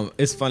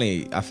 It's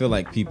funny. I feel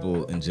like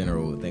people in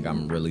general think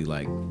I'm really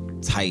like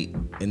tight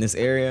in this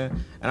area,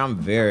 and I'm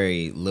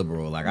very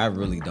liberal. Like I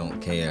really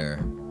don't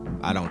care.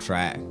 I don't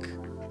track.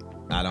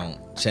 I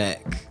don't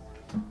check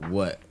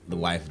what the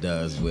wife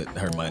does with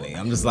her money.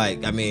 I'm just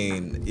like,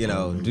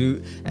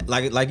 do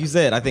like you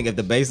said, I think if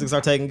the basics are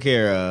taken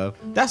care of,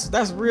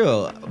 that's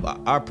real.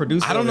 Our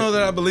producer, I don't know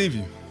that I believe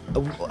you.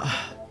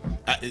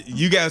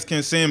 You guys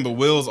can't see him, but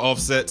Will's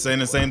offset saying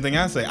the same thing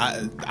I say.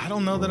 I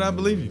don't know that I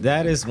believe you.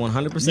 That is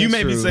 100% You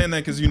may true. be saying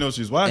that because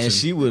she's watching. And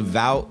she would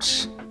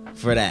vouch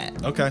for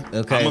that. Okay.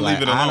 I'm gonna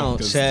leave it alone. I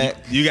don't check.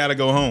 You got to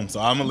go home,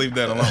 so I'm gonna leave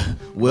that alone.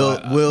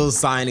 Will's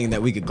signing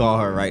that we could call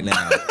her right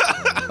now.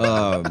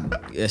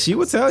 She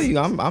would tell you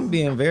I'm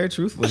being very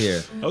truthful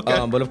here.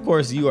 Okay. But of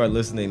course, you are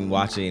listening,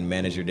 watching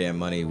Manage Your Damn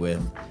Money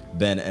with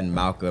Ben and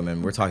Malcolm,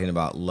 and we're talking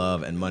about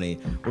love and money.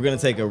 We're gonna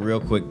take a real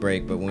quick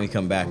break, but when we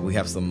come back, we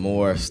have some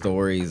more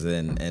stories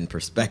and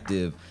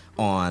perspective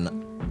on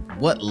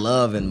what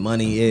love and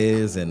money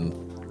is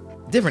and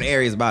different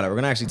areas about it. We're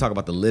gonna actually talk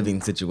about the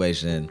living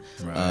situation,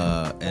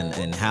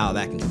 and how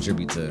that can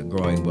contribute to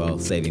growing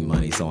wealth, saving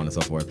money, so on and so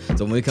forth.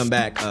 So when we come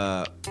back,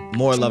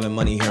 more love and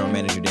money here on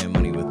Manage Your Damn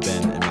Money with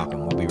Ben and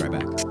Malcolm. We'll be right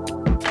back.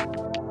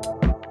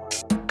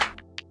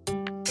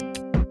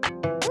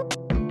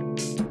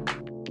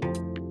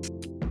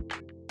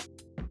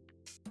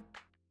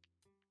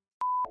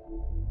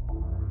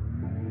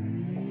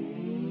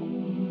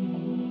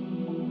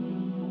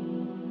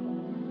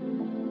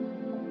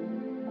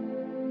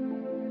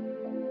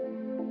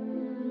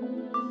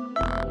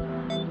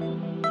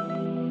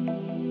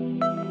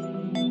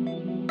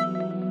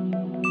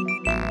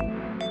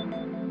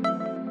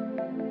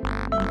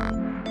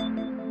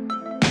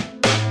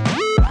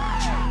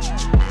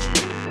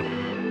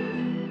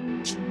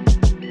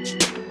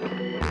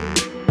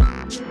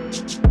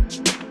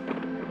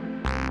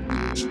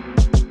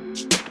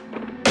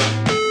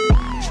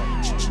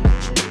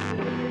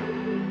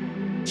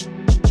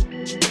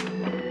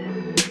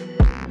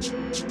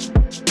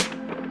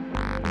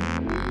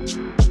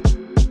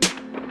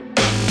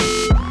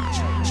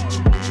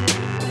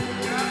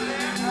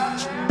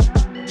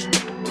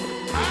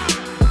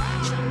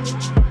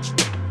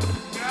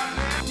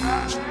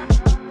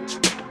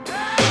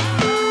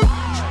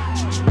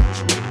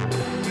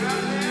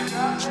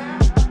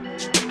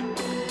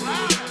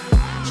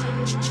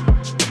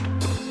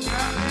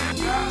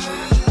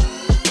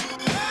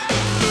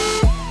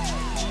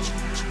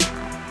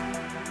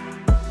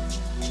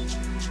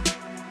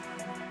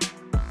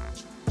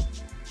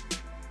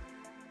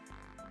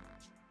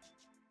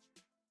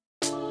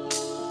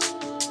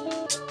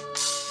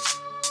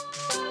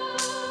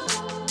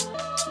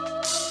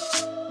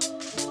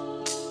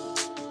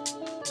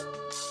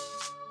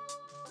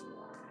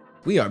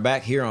 We are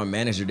back here on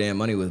Manage Your Damn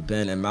Money with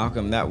Ben and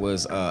Malcolm. That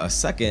was a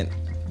second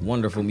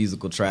wonderful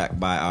musical track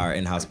by our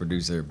in-house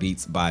producer,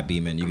 Beats by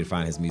Beeman. You can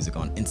find his music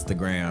on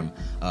Instagram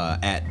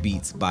at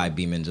Beats by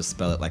Beeman. Just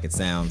spell it like it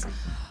sounds.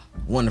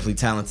 Wonderfully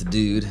talented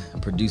dude,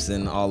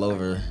 producing all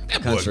over the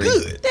country.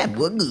 That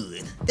boy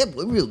good. That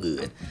boy real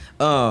good.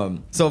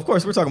 So, of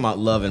course, we're talking about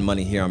love and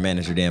money here on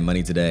Manage Your Damn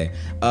Money today.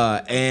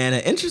 And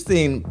an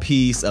interesting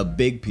piece, a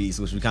big piece,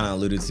 which we kind of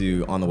alluded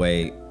to on the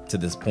way to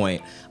this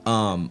point,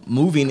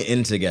 moving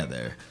in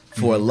together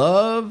for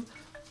love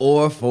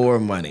or for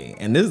money.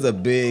 And this is a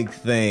big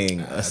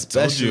thing,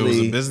 especially. I told you it was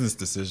a business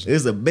decision.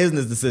 It's a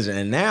business decision.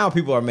 And now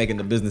people are making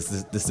the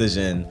business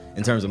decision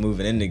in terms of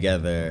moving in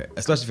together,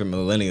 especially for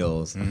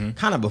millennials,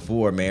 kind of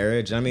before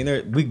marriage. I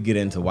mean, we could get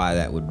into why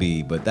that would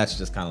be, but that's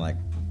just kind of like,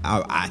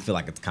 I feel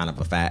like it's kind of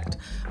a fact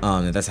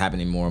that's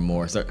happening more and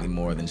more, certainly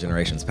more than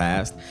generations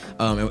past.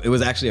 It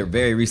was actually a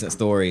very recent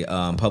story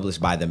published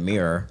by The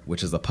Mirror,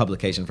 which is a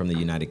publication from the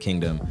United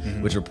Kingdom,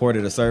 which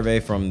reported a survey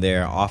from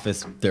their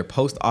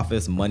post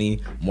office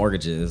money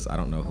mortgages. I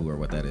don't know who or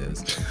what that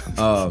is,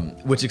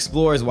 which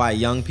explores why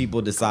young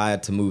people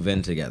decide to move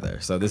in together.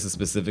 So this is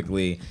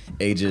specifically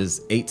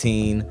ages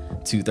 18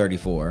 to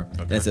 34.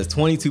 Okay. And it says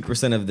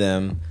 22% of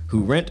them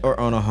who rent or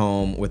own a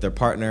home with their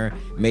partner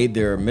made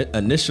their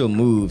initial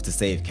move to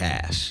save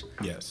cash.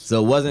 Yes.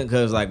 So it wasn't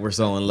because like we're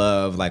so in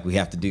love, like we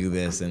have to do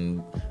this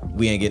and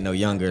we ain't getting no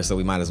younger, so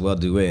we might as well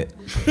do it.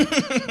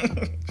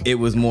 It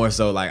was more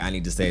so like I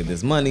need to save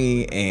this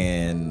money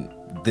and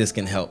this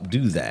can help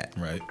do that.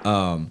 Right.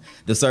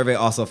 The survey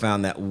also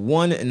found that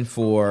 1 in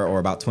 4, or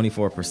about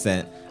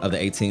 24% of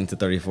the 18 to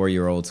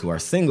 34-year-olds who are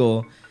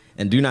single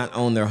and do not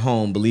own their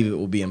home believe it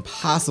will be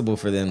impossible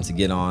for them to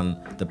get on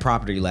the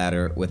property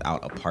ladder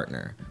without a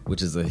partner,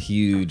 which is a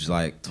huge,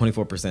 like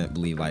 24%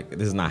 believe like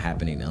this is not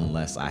happening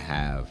unless I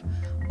have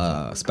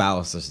a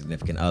spouse or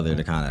significant other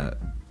to kind of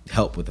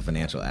help with the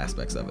financial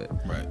aspects of it.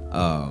 Right.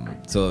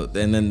 So,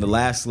 and then the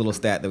last little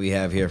stat that we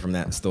have here from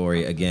that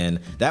story, again,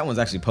 that one's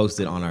actually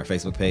posted on our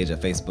Facebook page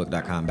at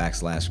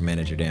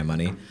facebook.com/Manage Your Damn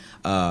Money.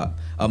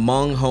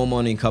 Among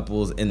homeowning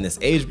couples in this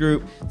age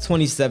group,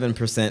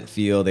 27%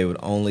 feel they would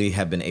only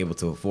have been able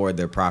to afford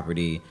their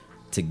property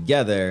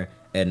together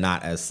and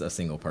not as a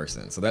single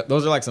person. So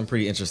those are like some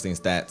pretty interesting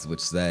stats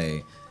which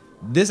say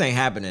this ain't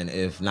happening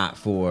if not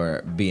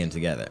for being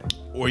together.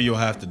 Or you'll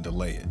have to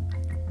delay it.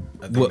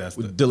 I think that's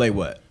delay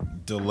what?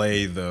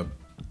 Delay the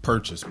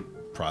purchase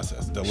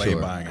process. Delay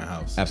buying a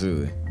house.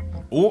 Absolutely.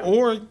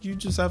 Or you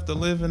just have to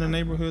live in a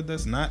neighborhood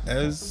that's not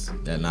as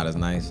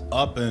nice,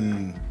 up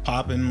and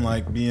popping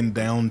like being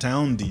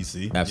downtown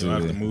DC.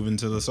 Absolutely. You have to move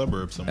into the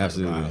suburbs somewhere.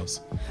 Absolutely. To buy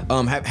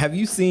a house. Have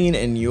you seen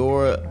in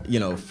your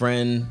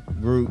friend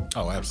group?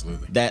 Oh,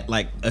 absolutely. That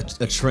like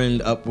a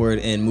trend upward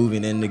in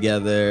moving in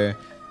together,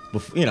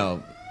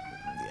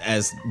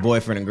 as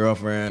boyfriend and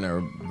girlfriend,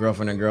 or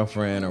girlfriend and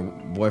girlfriend, or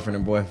boyfriend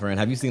and boyfriend.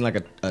 Have you seen like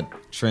a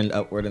trend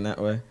upward in that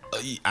way?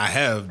 I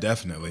have,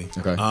 definitely.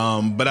 Okay.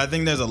 But I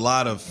think there's a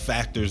lot of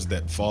factors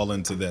that fall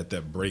into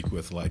that break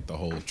with like the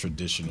whole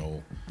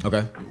traditional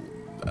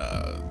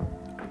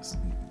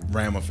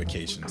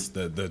ramifications,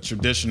 the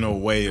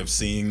traditional way of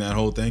seeing that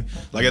whole thing.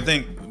 Like I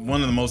think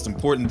one of the most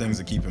important things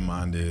to keep in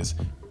mind is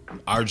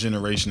our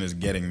generation is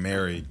getting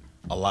married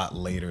a lot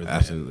later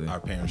than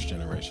our parents'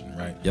 generation,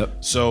 right?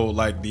 Yep. So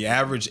like the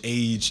average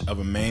age of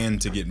a man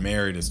to get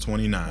married is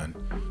 29.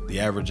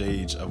 The average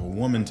age of a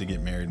woman to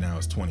get married now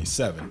is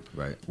 27.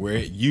 Right. Where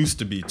it used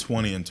to be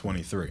 20 and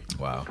 23.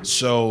 Wow.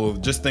 So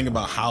just think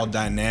about how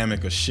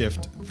dynamic a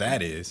shift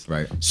that is.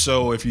 Right.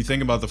 So if you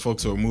think about the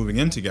folks who are moving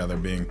in together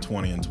being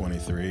 20 and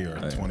 23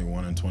 or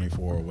 21 and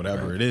 24 or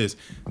whatever it is,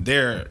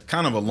 they're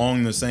kind of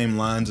along the same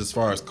lines as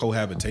far as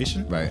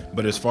cohabitation. Right.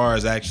 But as far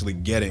as actually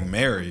getting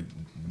married,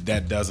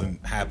 that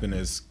doesn't happen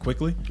as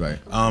quickly. Right.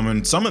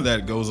 And some of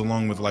that goes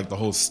along with like the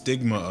whole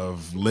stigma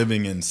of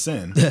living in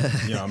sin.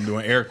 I'm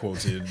doing air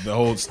quotes here. The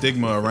whole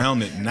stigma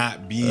around it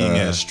not being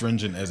as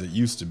stringent as it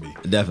used to be.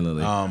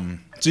 Definitely.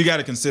 So you got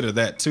to consider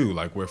that too,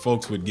 like where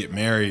folks would get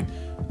married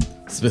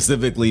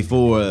specifically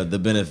for the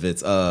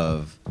benefits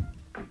of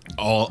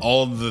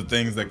all the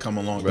things that come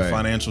along, the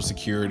financial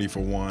security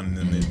for one,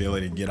 and the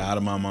ability to get out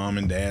of my mom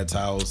and dad's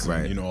house,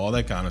 and, all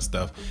that kind of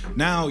stuff.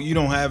 Now you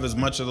don't have as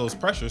much of those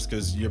pressures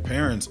because your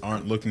parents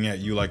aren't looking at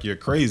you like you're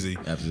crazy,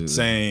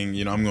 saying,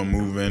 I'm going to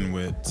move in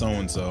with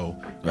so-and-so,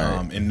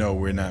 and no,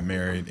 we're not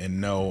married, and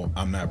no,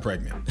 I'm not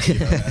pregnant.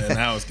 And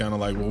now it's kind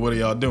of like, well, what are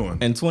y'all doing?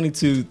 And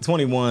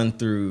 21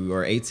 through,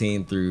 or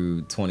 18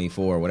 through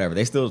 24, or whatever,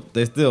 they still,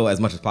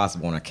 as much as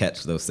possible, want to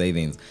catch those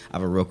savings. I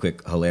have a real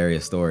quick,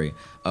 hilarious story.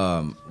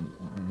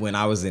 When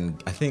I was in,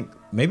 I think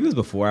maybe it was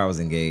before I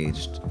was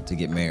engaged to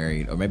get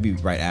married, or maybe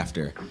right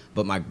after.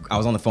 But I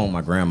was on the phone with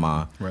my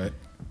grandma,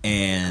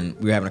 and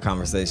we were having a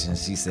conversation.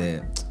 She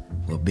said,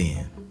 "Well,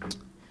 Ben,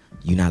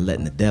 you're not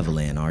letting the devil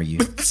in, are you?"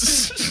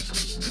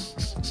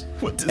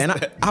 What does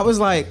that? I was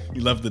like,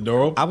 "You left the door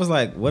open?" I was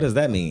like, "What does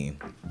that mean?"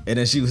 And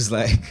then she was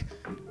like,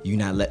 "You're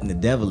not letting the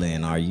devil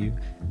in, are you?"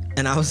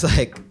 And I was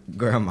like,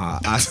 Grandma,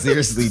 I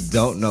seriously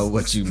don't know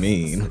what you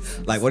mean.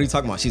 Like, what are you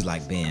talking about? She's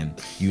like, Ben,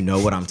 you know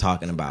what I'm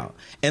talking about.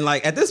 And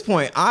like, at this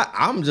point,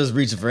 I'm just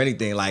reaching for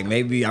anything. Like,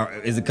 maybe,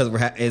 is it because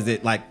is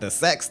it like the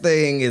sex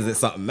thing? Is it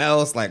something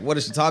else? Like, what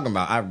is she talking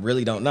about? I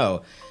really don't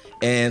know.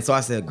 And so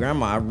I said,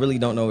 Grandma, I really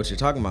don't know what you're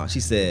talking about. She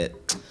said,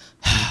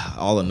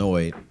 all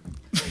annoyed,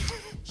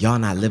 y'all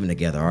not living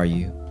together, are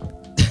you?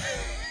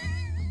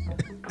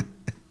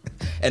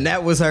 And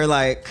that was her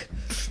like...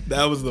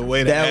 That was the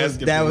way to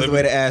ask it. That was the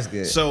way to ask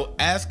it. So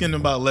asking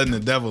about letting the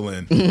devil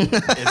in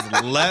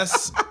is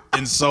less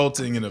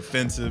insulting and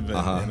offensive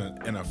and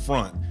an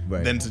affront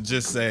than to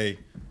just say,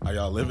 are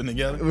y'all living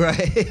together?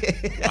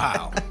 Right.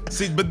 Wow.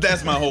 See, but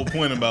that's my whole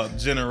point about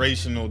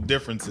generational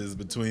differences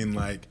between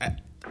like...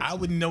 I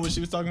wouldn't know what she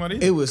was talking about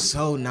either. It was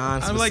so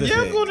non-specific. I'm like,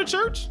 yeah, I'm going to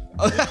church.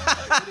 What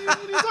are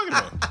you talking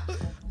about?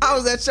 I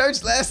was at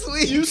church last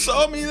week. You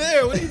saw me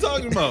there. What are you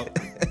talking about?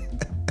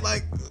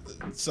 Like...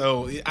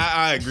 So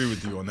I agree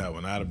with you on that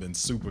one. I'd have been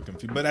super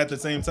confused. But at the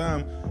same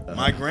time,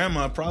 my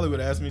grandma probably would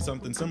ask me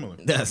something similar.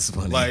 That's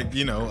funny. Like,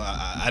 you know,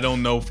 I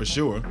don't know for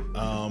sure.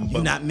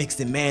 You're not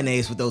mixing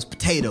mayonnaise with those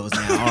potatoes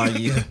now, are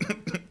you?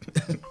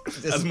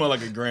 That's more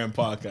like a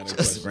grandpa kind of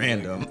just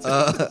question. Random.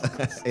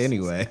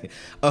 Anyway,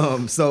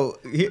 so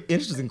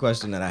interesting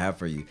question that I have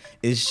for you.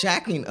 Is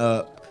shacking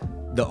up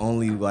the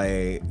only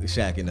way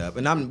shacking up?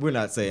 And we're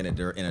not saying it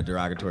in a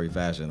derogatory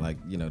fashion, like,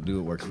 you know, do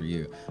what works for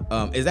you.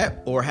 Is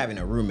that, or having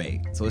a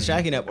roommate? So is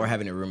shacking up or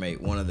having a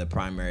roommate one of the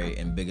primary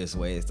and biggest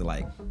ways to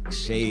like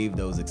shave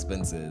those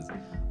expenses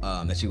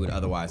that you would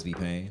otherwise be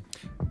paying?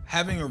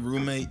 Having a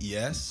roommate,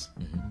 yes,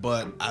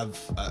 but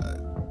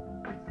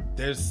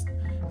there's,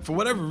 for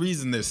whatever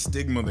reason, there's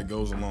stigma that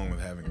goes along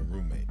with having a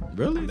roommate.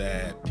 Really?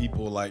 That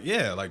people like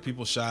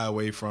people shy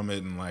away from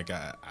it, and like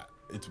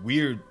it's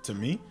weird to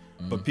me.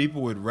 But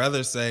people would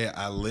rather say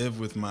I live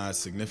with my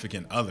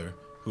significant other,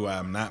 who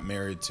I'm not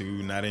married to,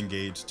 not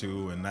engaged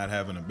to, and not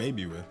having a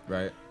baby with.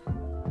 Right.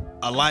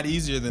 A lot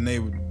easier than they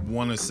would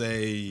want to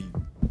say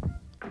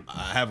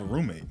I have a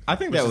roommate. I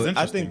think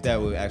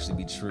that would actually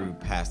be true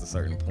past a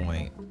certain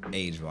point,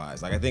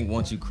 age-wise. Like, I think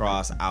once you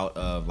cross out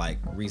of like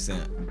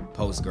recent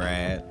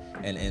post-grad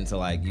and into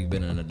like you've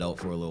been an adult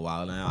for a little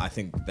while now, I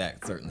think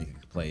that certainly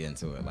could play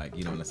into it. Like,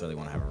 you don't necessarily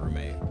want to have a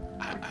roommate.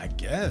 I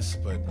guess,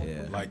 but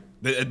yeah, like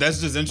that's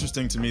just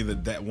interesting to me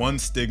that one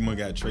stigma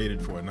got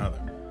traded for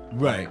another.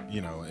 Right. Like,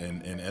 you know,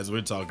 and as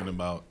we're talking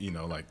about, you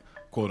know, like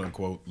quote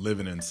unquote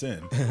living in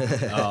sin,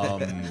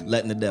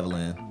 letting the devil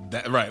in.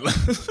 Right.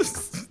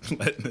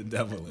 Letting the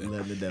devil in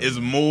is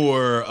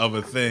more of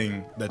a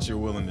thing that you're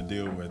willing to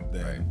deal with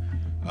than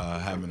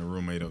having a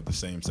roommate of the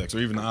same sex or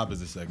even the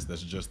opposite sex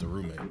that's just a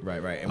roommate.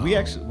 Right. And we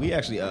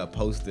actually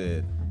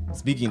posted,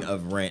 speaking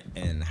of rent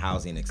and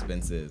housing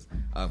expenses,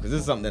 because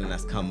this is something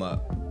that's come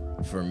up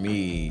for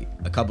me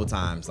a couple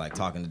times, like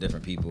talking to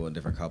different people and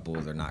different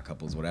couples or not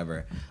couples,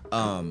 whatever.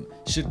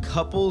 Should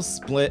couples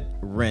split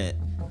rent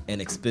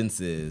and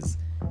expenses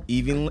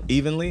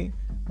evenly?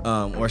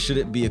 Or should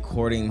it be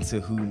according to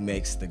who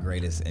makes the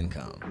greatest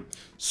income?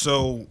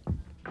 So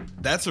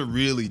that's a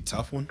really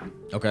tough one.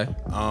 Okay.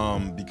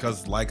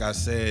 Because like I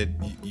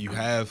said, you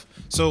have,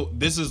 so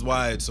this is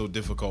why it's so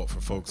difficult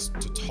for folks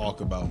to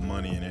talk about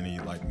money in any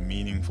like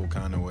meaningful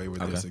kind of way with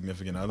their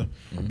significant other,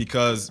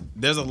 because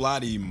there's a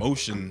lot of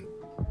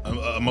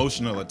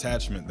emotional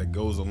attachment that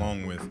goes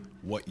along with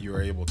what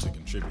you're able to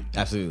contribute.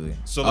 Absolutely.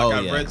 So like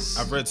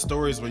I've read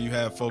stories where you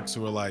have folks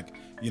who are like,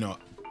 you know,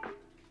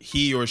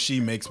 he or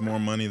she makes more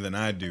money than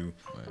I do,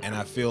 and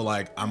I feel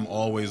like I'm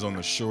always on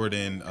the short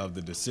end of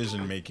the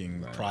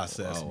decision-making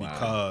process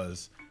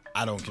because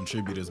I don't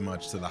contribute as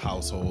much to the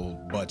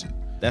household budget.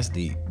 That's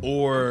deep.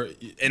 Or,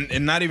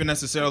 and not even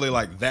necessarily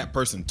like that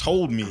person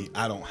told me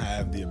I don't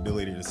have the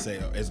ability to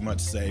say as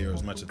much say or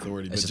as much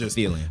authority, it's but just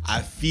feeling.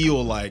 I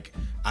feel like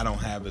I don't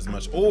have as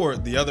much. Or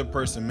the other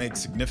person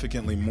makes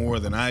significantly more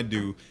than I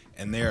do,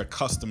 and they're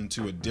accustomed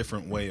to a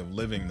different way of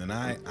living than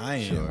I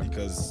am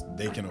because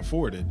they can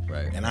afford it,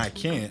 and I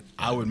can't.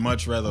 I would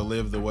much rather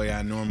live the way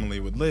I normally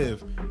would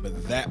live,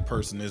 but that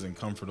person isn't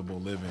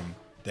comfortable living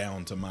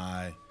down to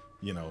my,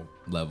 you know,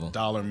 level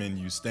dollar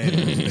menu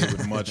standards. They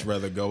would much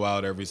rather go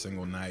out every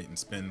single night and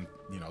spend,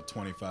 you know,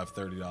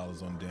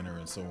 $25-$30 on dinner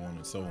and so on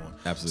and so on.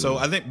 Absolutely. So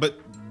I think, but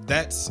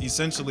that's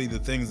essentially the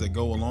things that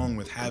go along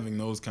with having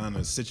those kind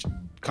of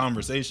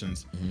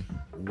conversations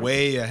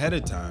way ahead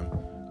of time.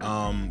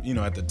 You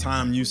know, at the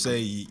time you say,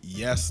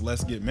 yes,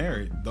 let's get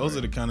married, those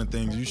are the kind of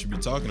things you should be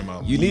talking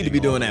about. You need to be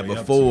doing that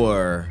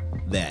before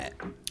that.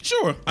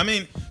 Sure. I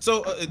mean,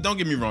 so don't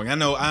get me wrong.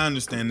 I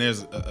understand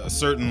there's a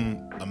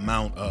certain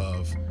amount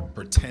of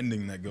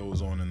pretending that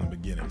goes on in the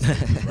beginning.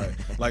 Right?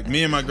 Like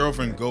me and my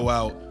girlfriend go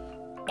out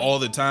all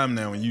the time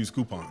now and use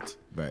coupons.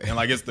 Right. And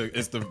like it's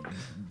the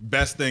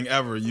best thing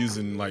ever,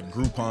 using like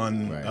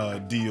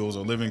Groupon deals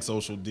or Living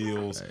Social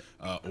deals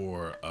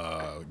or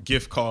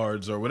gift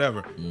cards or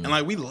whatever. And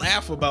like we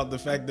laugh about the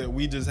fact that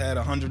we just had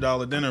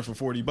 $100 dinner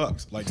for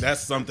 $40. Like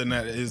that's something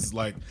that is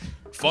like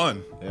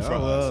fun for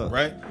us,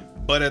 right?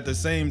 But at the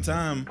same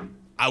time,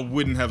 I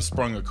wouldn't have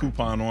sprung a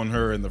coupon on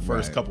her in the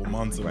first couple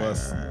months of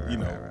us,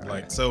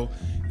 so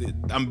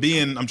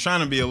I'm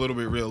trying to be a little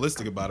bit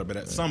realistic about it, but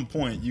at some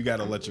point you got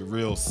to let your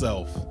real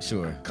self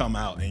come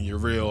out and your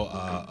real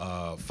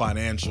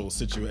financial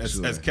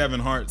situation. As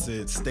Kevin Hart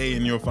said, stay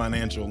in your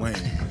financial lane.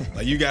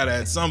 Like you got to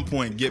at some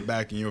point get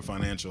back in your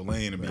financial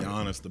lane and be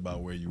honest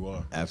about where you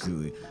are.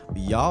 Absolutely.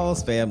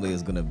 Y'all's family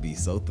is going to be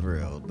so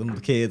thrilled. Them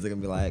kids are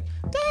going to be like,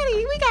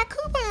 Daddy, we got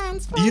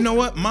coupons for you. Know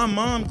what? My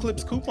mom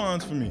clips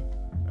coupons for me.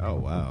 Oh,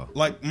 wow.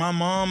 Like my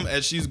mom,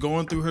 as she's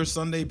going through her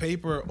Sunday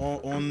paper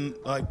on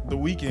like the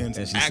weekends,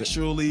 and she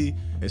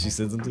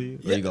sends them to you?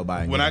 Or you go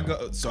by and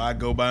I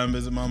go by and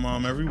visit my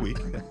mom every week,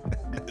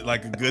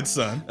 like a good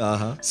son.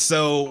 Uh-huh.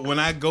 So when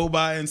I go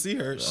by and see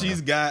her,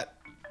 she's got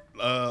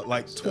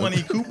like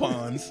 20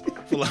 coupons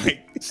for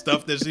like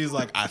stuff that she's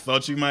like, I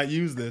thought you might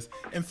use this.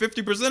 And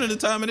 50% of the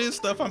time it is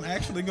stuff I'm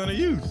actually going to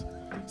use.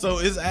 So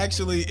it's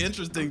actually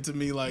interesting to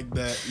me like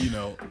that,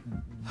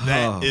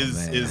 that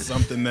is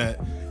something that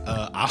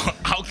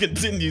I'll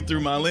continue through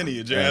my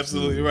lineage. You're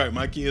absolutely right.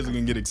 My kids are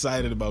going to get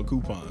excited about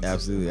coupons.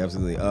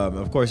 Absolutely.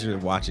 Of course, you're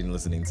watching,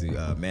 listening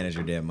to Manage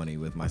Your Damn Money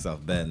with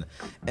myself, Ben,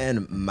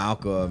 and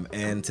Malcolm.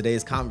 And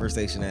today's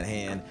conversation at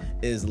hand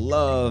is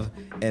love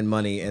and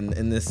money. And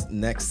in this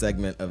next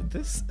segment of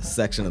this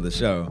section of the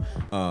show,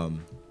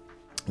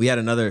 we had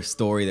another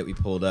story that we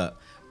pulled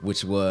up,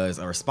 which was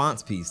a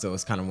response piece. So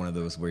it's kind of one of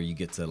those where you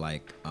get to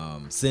like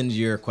send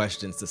your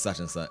questions to such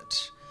and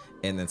such,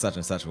 and then such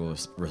and such will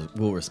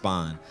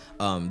respond.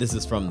 This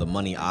is from the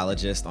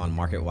Moneyologist on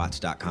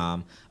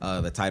MarketWatch.com.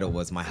 The title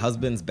was, "My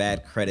husband's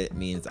bad credit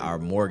means our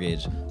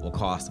mortgage will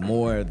cost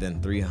more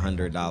than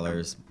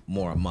 $300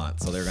 more a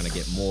month." So they're going to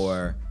get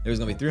more. There's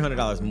going to be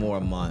 $300 more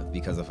a month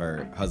because of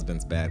her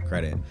husband's bad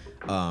credit.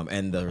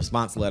 And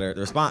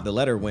the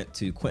letter went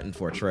to Quentin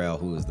Fortrell,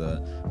 who is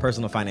the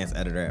personal finance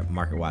editor at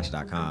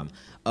MarketWatch.com.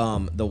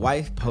 The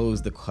wife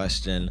posed the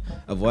question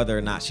of whether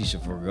or not she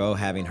should forego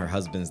having her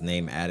husband's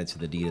name added to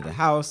the deed of the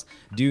house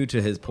due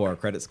to his poor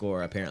credit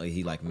score. Apparently,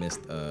 he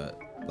missed a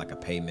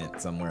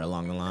payment somewhere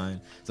along the line,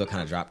 so it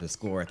kind of dropped his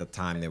score at the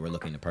time they were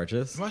looking to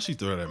purchase. Why'd she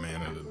throw that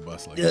man under the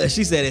bus like that?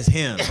 She said it's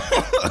him.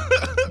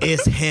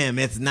 It's him.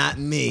 It's not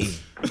me.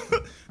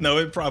 No,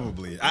 it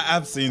probably.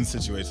 I've seen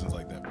situations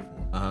like that before.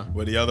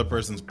 Where the other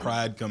person's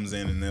pride comes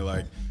in and they're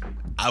like,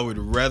 I would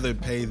rather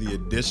pay the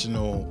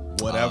additional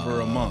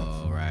whatever a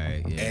month,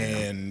 right? Yeah.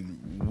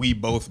 And we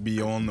both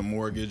be on the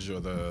mortgage or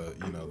the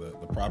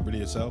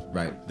property itself,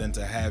 right? Than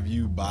to have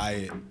you buy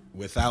it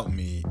without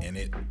me and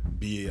it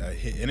be a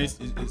hit. And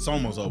it's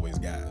almost always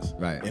guys,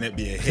 right? And it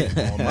be a hit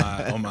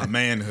on my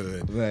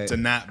manhood, right, to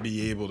not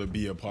be able to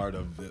be a part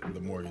of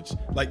the mortgage.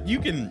 Like you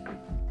can,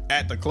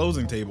 at the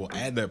closing table,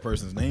 add that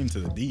person's name to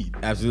the deed.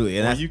 Absolutely.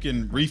 And you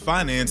can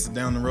refinance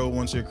down the road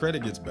once your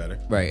credit gets better.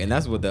 Right. And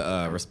that's what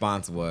the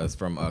response was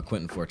from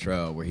Quentin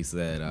Fortrell, where he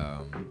said,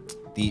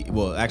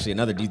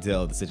 another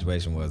detail of the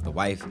situation was the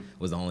wife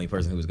was the only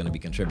person who was going to be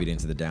contributing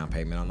to the down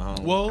payment on the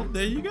home. Well,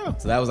 there you go.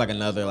 So that was like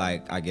another,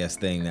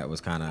 thing that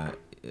was kind of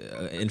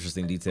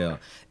interesting detail.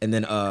 And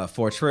then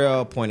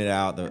Fortrell pointed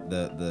out,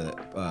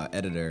 the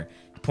editor,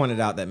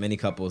 pointed out that many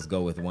couples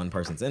go with one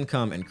person's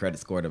income and credit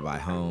score to buy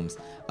homes,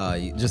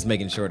 just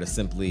making sure to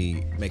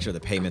simply make sure the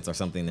payments are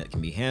something that can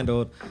be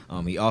handled.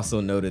 He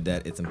also noted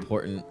that it's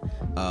important,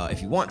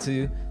 if you want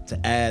to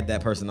add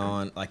that person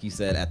on, like you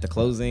said, at the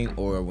closing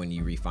or when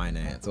you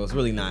refinance. So it's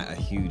really not a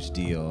huge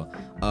deal.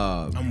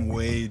 I'm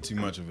way too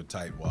much of a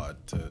tightwad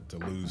to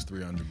lose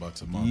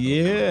 $300 a month.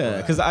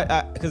 Yeah,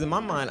 because in my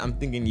mind, I'm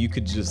thinking you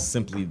could just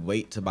simply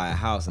wait to buy a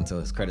house until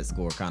his credit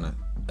score kind of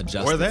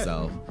adjust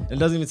itself. It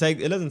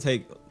doesn't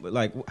take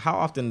like how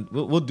often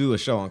we'll do a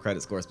show on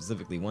credit score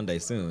specifically one day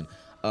soon.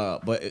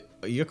 But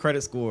your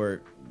credit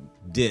score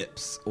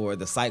dips or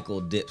the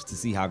cycle dips to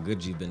see how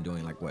good you've been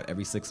doing,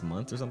 every 6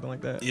 months or something like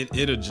that?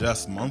 It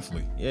adjusts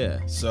monthly. Yeah.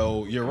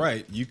 So you're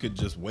right. You could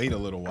just wait a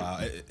little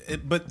while.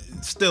 But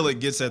still it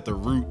gets at the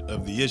root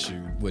of the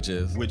issue. Which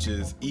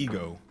is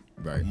ego.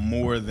 Right.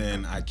 More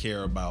than I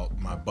care about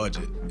my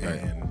budget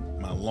and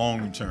my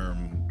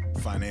long-term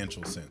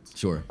financial sense.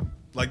 Sure.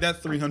 Like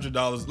that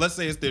 $300, let's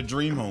say it's their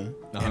dream home,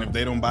 and if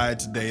they don't buy it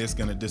today, it's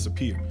going to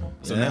disappear.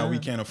 So now we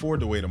can't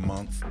afford to wait a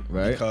month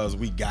because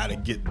we got to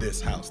get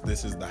this house.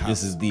 This is the house.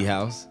 This is the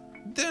house.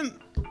 Then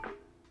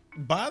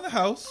buy the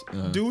house,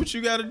 do what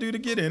you got to do to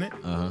get in it.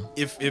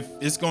 If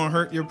it's going to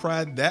hurt your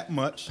pride that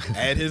much,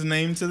 add his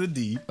name to the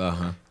deed.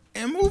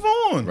 And move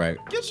on. Right.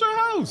 Get your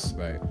house.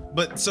 Right.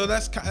 But so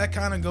that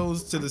kind of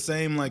goes to the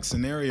same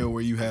scenario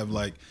where you have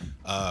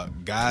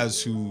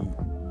guys who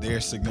their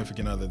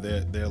significant other,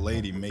 their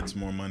lady makes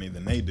more money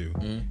than they do,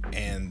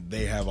 and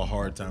they have a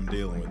hard time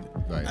dealing with it.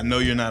 Right. I know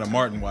you're not a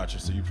Martin watcher,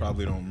 so you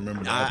probably don't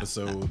remember the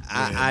episode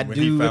when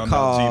he found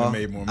out Gina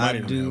made more money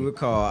than him. I do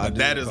recall. But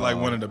that is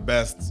one of the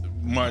best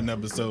Martin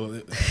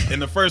episodes.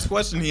 And the first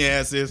question he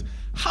asks is,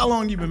 how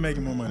long you been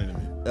making more money than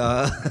me?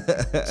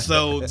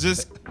 So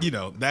just,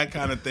 that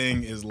kind of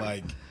thing is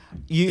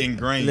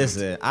ingrained.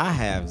 Listen, I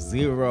have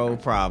zero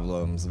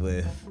problems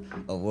with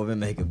a woman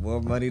making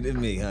more money than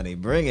me, honey.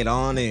 Bring it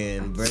on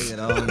in.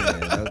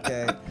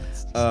 Okay.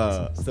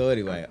 So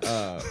anyway,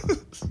 I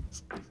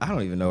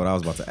don't even know what I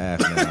was about to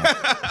ask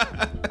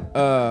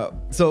now.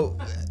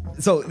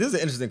 So this is an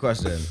interesting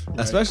question, right.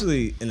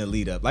 Especially in the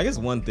lead up. Like, it's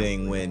one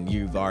thing when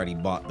you've already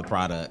bought the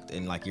product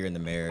and like you're in the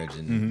marriage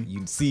and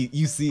you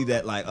see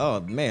that, like, oh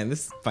man,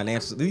 this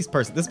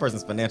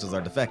person's financials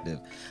are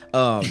defective. You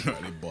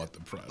already bought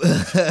the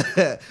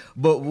product.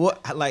 But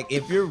what, like,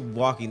 if you're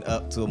walking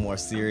up to a more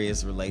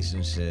serious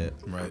relationship,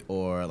 right,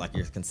 or like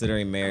you're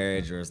considering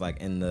marriage, or it's like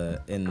in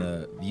the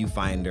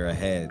viewfinder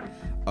ahead,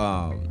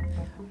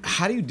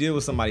 how do you deal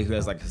with somebody who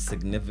has like a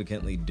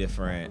significantly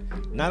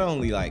different, not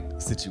only like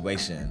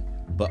situation,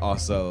 but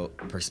also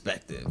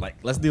perspective? Like,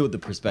 let's deal with the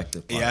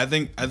perspective part. Yeah, I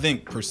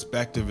think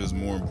perspective is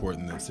more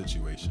important than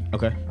situation.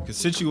 Okay. Because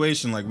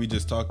situation, like we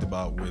just talked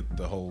about with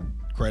the whole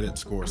credit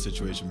score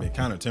situation, being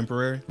kind of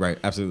temporary. Right,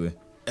 absolutely.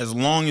 As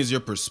long as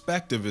your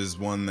perspective is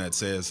one that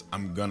says,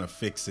 I'm gonna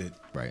fix it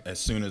right as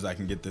soon as I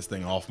can get this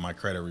thing off my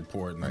credit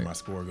report and right. then my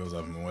score goes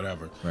up and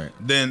whatever, right,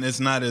 then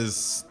it's not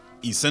as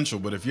essential.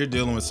 But if you're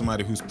dealing with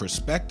somebody whose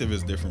perspective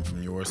is different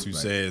from yours, who right.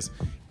 says,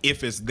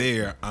 if it's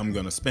there, I'm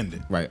gonna spend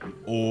it, right,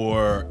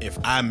 or if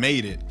I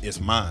made it, it's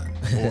mine,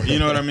 or you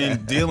know what I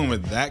mean, dealing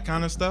with that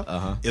kind of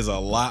stuff is a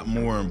lot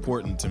more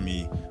important to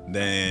me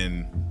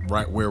than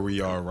right where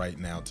we are right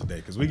now today,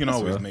 because we can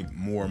always make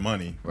more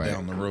money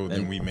down the road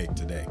than we make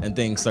today, and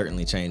things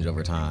certainly change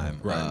over time,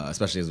 right.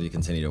 Especially as we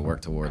continue to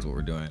work towards what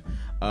we're doing.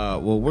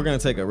 Well, we're gonna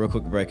take a real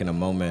quick break in a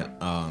moment,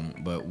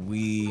 but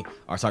we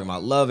are talking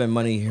about love and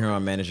money here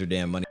on Manage Your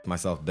Damn Money.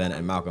 Myself, Ben,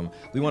 and Malcolm.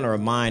 We want to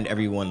remind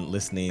everyone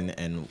listening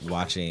and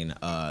watching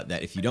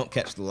that if you don't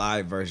catch the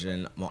live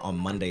version on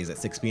Mondays at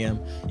 6 p.m.,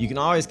 you can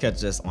always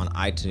catch us on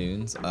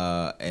iTunes,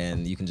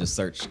 and you can just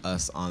search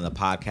us on the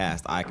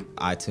podcast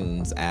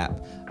iTunes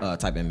app,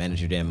 type in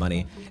Manage Your Damn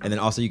Money. And then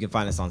also you can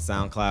find us on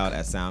SoundCloud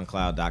at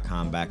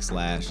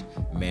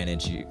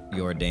soundcloud.com/manage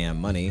your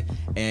damn money.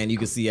 And you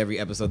can see every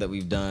episode that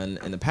we've done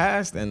in the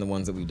past and the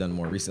ones that we've done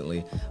more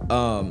recently.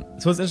 So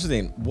it's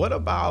interesting. What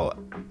about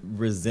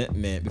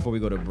resentment, before we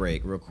go to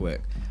break real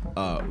quick,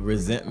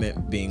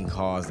 resentment being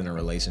caused in a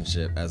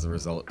relationship as a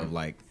result of,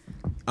 like,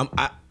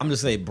 I'm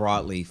just saying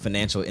broadly,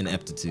 financial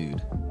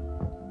ineptitude?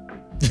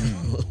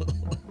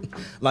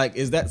 Like,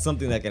 is that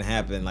something that can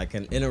happen? Like,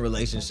 in a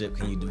relationship,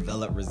 can you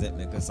develop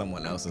resentment because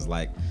someone else is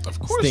like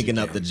stinking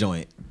up the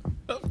joint?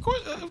 Of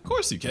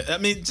course you can. I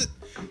mean,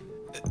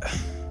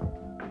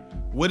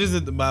 what is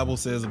it the Bible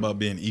says about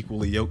being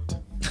equally yoked?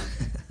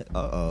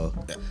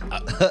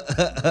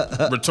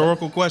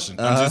 Rhetorical question.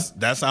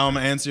 That's how I'm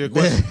gonna answer your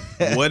question.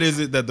 What is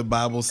it that the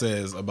Bible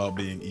says about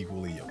being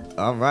equally yoked?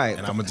 All right.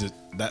 And I'm gonna just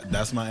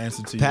that's my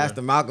answer to you.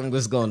 Pastor Malcolm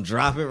just gonna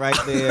drop it right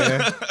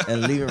there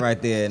and leave it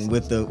right there. And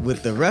with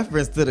the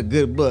reference to the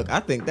good book, I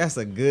think that's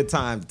a good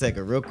time to take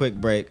a real quick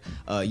break.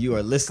 You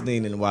are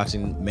listening and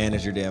watching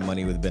Manage Your Damn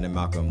Money with Ben and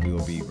Malcolm. We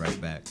will be right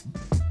back.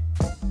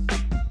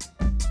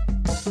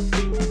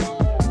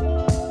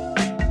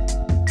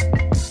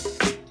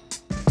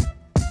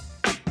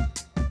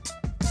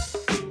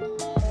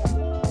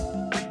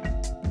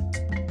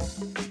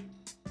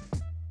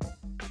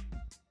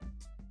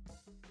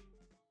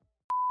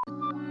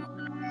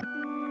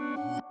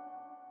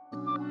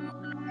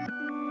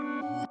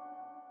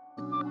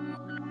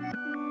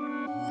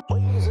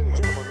 Ladies and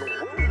gentlemen,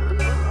 the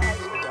world has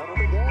done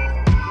it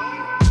again.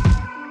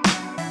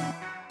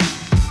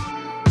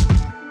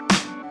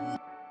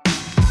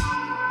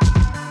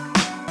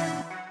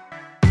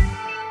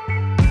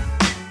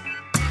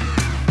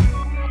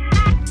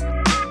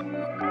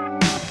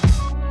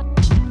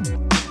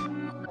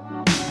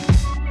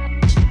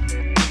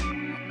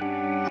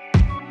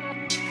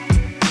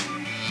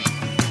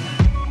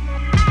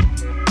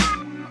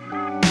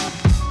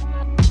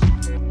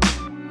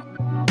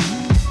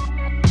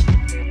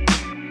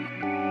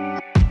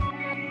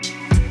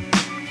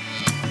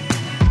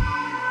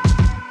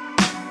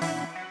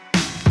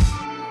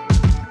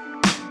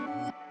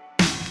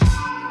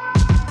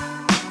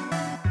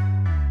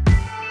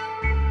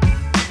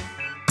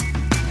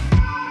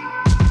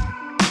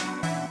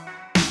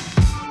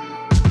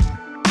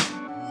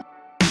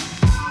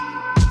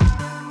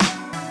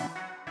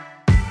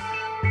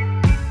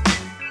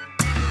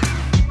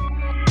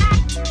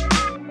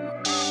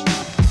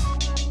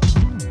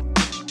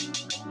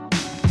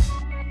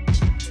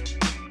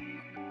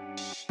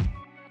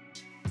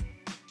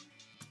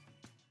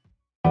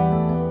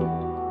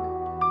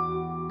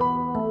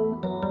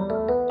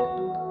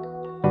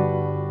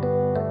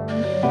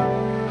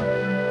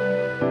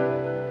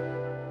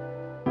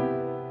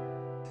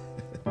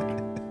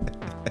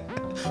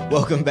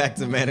 Welcome back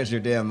to Manage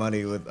Your Damn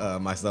Money with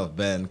myself,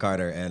 Ben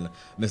Carter, and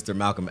Mr.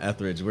 Malcolm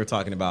Etheridge. We're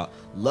talking about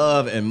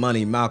love and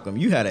money. Malcolm,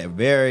 you had a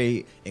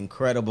very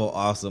incredible,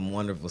 awesome,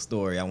 wonderful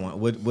story.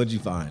 What'd you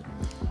find?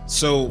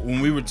 So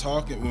when we were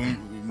talking,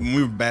 when when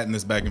we were batting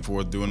this back and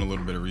forth, doing a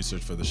little bit of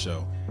research for the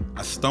show,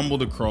 I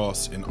stumbled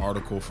across an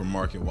article from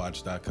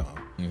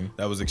MarketWatch.com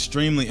that was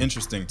extremely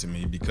interesting to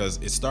me because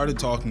it started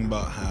talking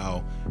about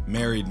how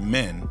married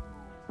men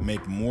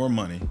make more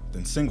money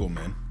than single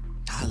men.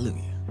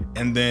 Hallelujah.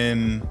 And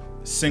then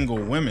single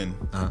women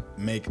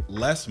make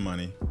less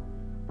money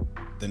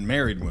than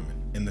married women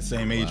in the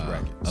same age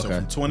bracket. So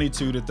from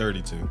 22 to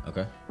 32.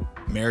 Okay.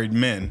 Married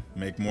men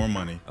make more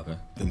money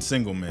than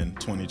single men,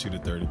 22 to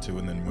 32,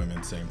 and then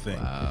women, same thing.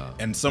 Wow.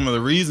 And some of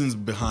the reasons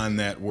behind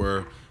that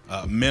were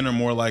men are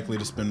more likely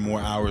to spend more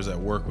hours at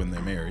work when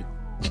they're married.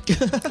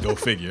 Go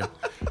figure.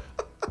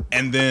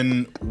 And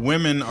then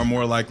women are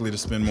more likely to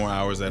spend more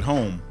hours at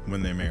home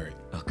when they're married.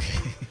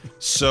 Okay.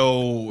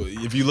 So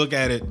if you look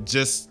at it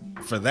just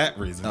for that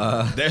reason,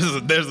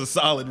 there's a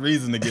solid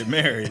reason to get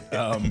married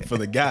for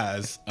the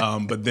guys.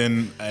 But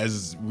then,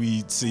 as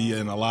we see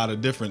in a lot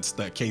of different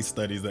case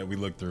studies that we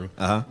look through,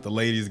 the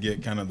ladies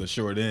get kind of the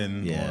short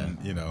end.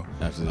 On,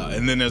 absolutely.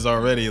 And then there's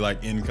already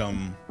like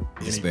income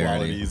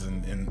inequalities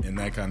and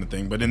that kind of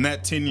thing. But in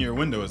that 10-year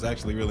window, it's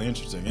actually really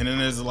interesting. And then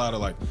there's a lot of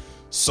like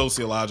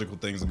sociological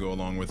things that go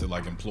along with it,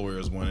 like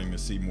employers wanting to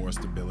see more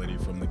stability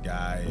from the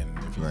guy, and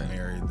if he's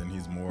married, then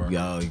he's more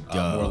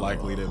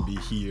likely to be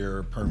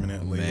here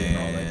permanently and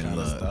all that kind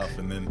of stuff.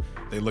 And then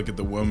they look at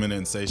the woman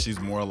and say she's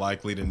more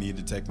likely to need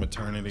to take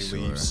maternity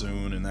leave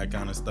soon and that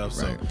kind of stuff.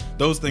 So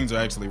those things are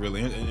actually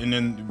really. And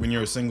then when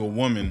you're a single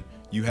woman,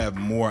 you have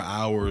more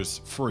hours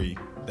free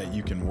that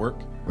you can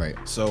work. Right.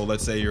 So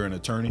let's say you're an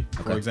attorney,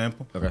 for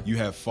example. Okay. You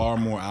have far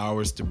more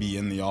hours to be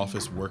in the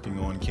office working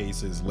on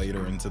cases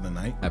later into the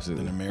night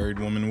than a married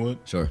woman would.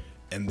 Sure.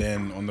 And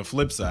then on the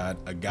flip side,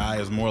 a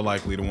guy is more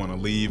likely to want to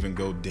leave and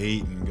go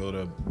date and go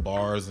to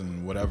bars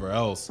and whatever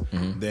else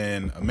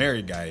than a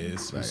married guy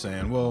is. Who's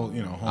saying, well,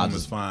 home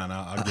is fine.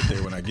 I'll get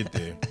there when I get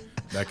there.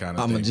 That kind of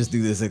thing. I'm going to just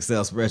do this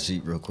Excel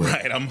spreadsheet real quick.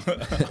 Right. I'm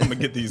going to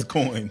get these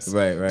coins.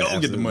 Right. Go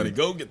get the money.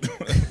 Go get the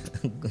money.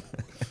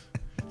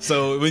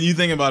 So when you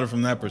think about it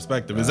from that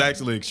perspective, it's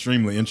actually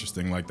extremely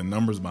interesting. Like the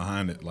numbers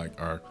behind it,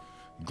 like are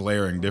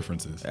glaring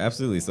differences.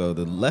 Absolutely. So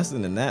the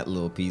lesson in that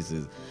little piece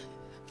is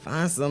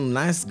find some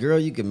nice girl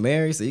you can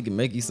marry so you can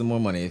make you some more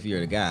money if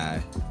you're a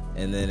guy.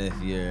 And then if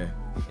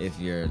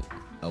you're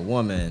a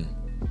woman,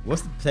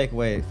 what's the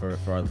takeaway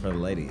for the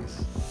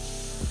ladies?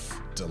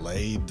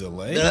 Delay.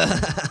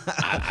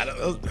 I don't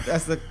know.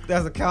 That's a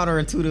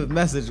counterintuitive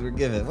message we're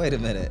giving. Wait a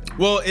minute.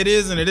 Well, it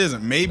is and it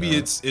isn't. Maybe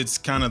it's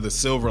kind of the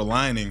silver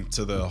lining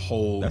to the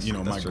whole.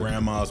 My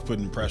grandma's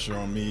putting pressure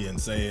on me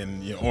and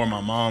saying, or my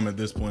mom at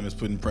this point is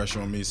putting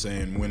pressure on me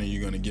saying, when are you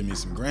going to give me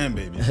some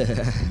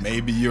grandbabies?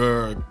 Maybe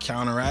your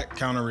counterpoint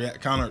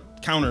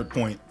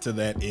to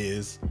that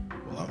is,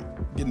 well,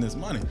 I'm getting this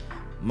money.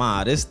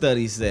 Ma, this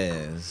study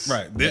says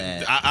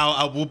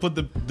I will put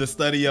the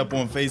study up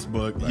on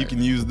Facebook. Right. You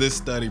can use this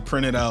study,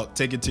 print it out,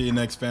 take it to your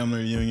next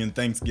family reunion,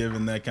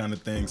 Thanksgiving, that kind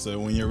of thing. So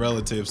when your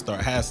relatives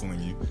start hassling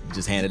you,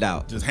 just hand it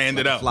out. Just hand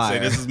it out. Say,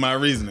 this is my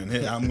reasoning.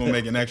 Hey, I'm gonna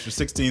make an extra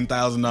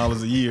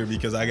 $16,000 a year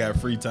because I got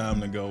free time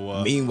to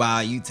go.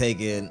 Meanwhile, you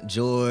taking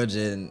George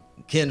and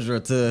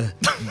Kendra to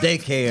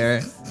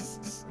daycare.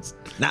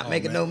 Not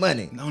making no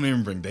money. Don't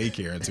even bring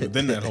daycare into it.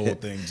 Then that whole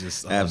thing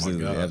just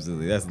absolutely.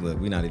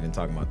 We're not even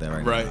talking about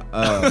that right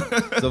now.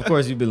 So of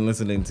course you've been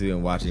listening to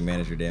and watching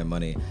Manage Your Damn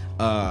Money.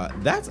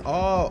 That's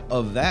all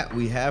of that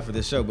we have for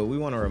this show. But we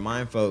want to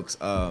remind folks,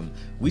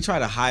 we try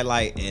to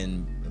highlight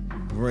and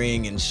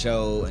bring and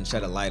show and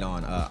shed a light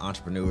on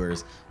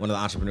entrepreneurs. One of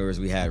the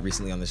entrepreneurs we had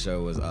recently on the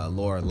show was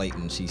Laura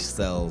Layton. She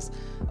sells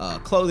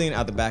clothing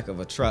out the back of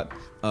a truck.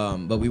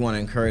 But we want to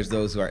encourage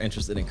those who are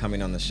interested in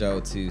coming on the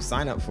show to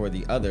sign up for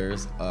The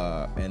Others.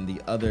 And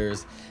The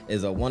Others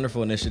is a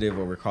wonderful initiative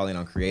where we're calling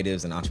on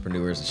creatives and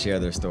entrepreneurs to share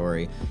their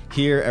story.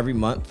 Here every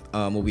month,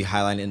 we'll be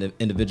highlighting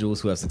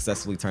individuals who have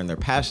successfully turned their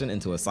passion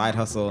into a side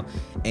hustle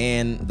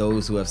and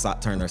those who have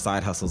turned their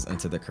side hustles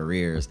into their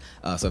careers.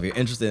 So if you're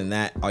interested in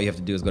that, all you have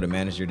to do is go to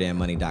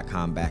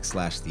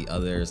manageyourdamnmoney.com/The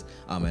Others.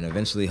 And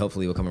eventually,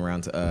 hopefully, we'll come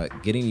around to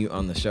getting you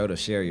on the show to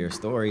share your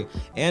story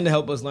and to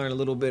help us learn a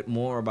little bit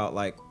more about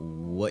like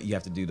what you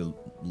have to do to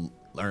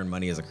learn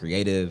money as a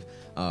creative.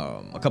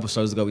 A couple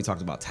shows ago, we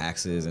talked about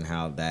taxes and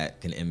how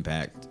that can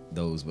impact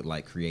those with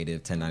like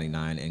creative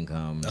 1099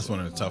 income. That's one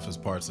of the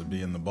toughest parts of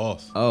being the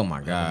boss. Oh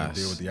my gosh.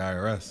 Deal with the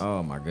IRS.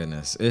 Oh my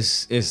goodness.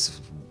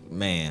 It's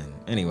man.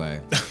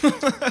 Anyway.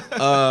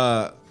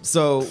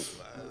 So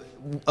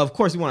of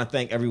course, we want to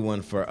thank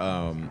everyone for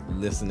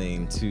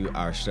listening to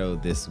our show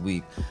this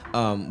week.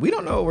 We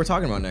don't know what we're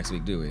talking about next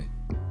week, do we?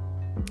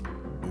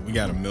 We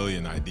got a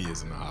million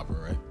ideas in the hopper,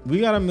 right? We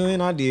got a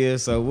million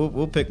ideas, so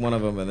we'll pick one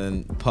of them and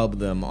then pub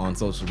them on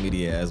social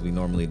media as we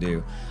normally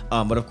do.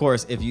 But of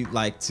course, if you'd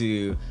like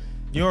to,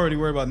 you already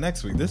worry about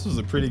next week. This was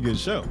a pretty good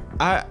show.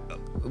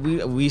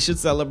 We should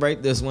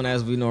celebrate this one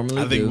as we normally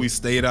do. I think we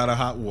stayed out of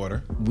hot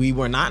water. We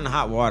were not in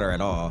hot water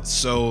at all.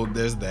 So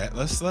there's that.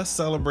 Let's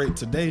celebrate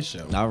today's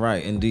show. All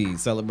right, indeed,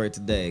 celebrate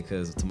today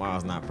because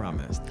tomorrow's not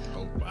promised.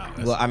 Oh wow.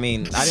 Well, I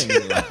mean, I didn't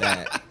mean it like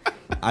that.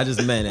 I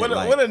just meant it.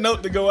 What a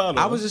note to go out on.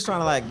 I was just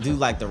trying to like do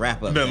like the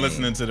wrap up. Been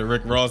listening to the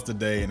Rick Ross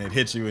today, and it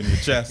hit you in your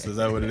chest. Is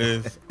that what it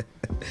is?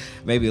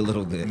 Maybe a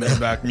little bit.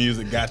 Maybach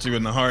music got you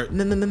in the heart.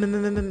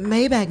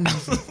 Maybach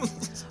music.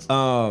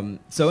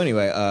 So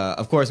anyway,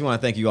 of course, we want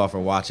to thank you all for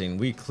watching.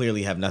 We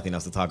clearly have nothing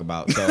else to talk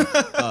about. So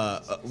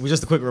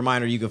just a quick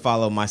reminder, you can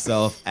follow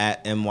myself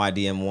at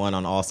MYDM1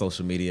 on all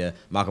social media.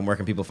 Malcolm, where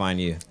can people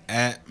find you?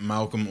 At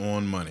Malcolm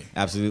on Money.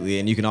 Absolutely.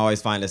 And you can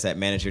always find us at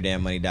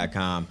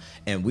manageyourdamnmoney.com.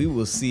 And we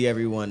will see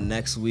everyone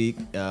next week.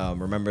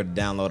 Remember to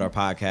download our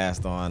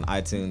podcast on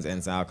iTunes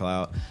and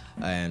SoundCloud.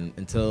 And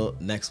until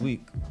next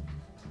week,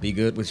 be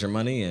good with your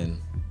money,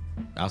 and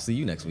I'll see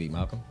you next week,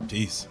 Malcolm.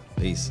 Peace.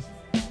 Peace.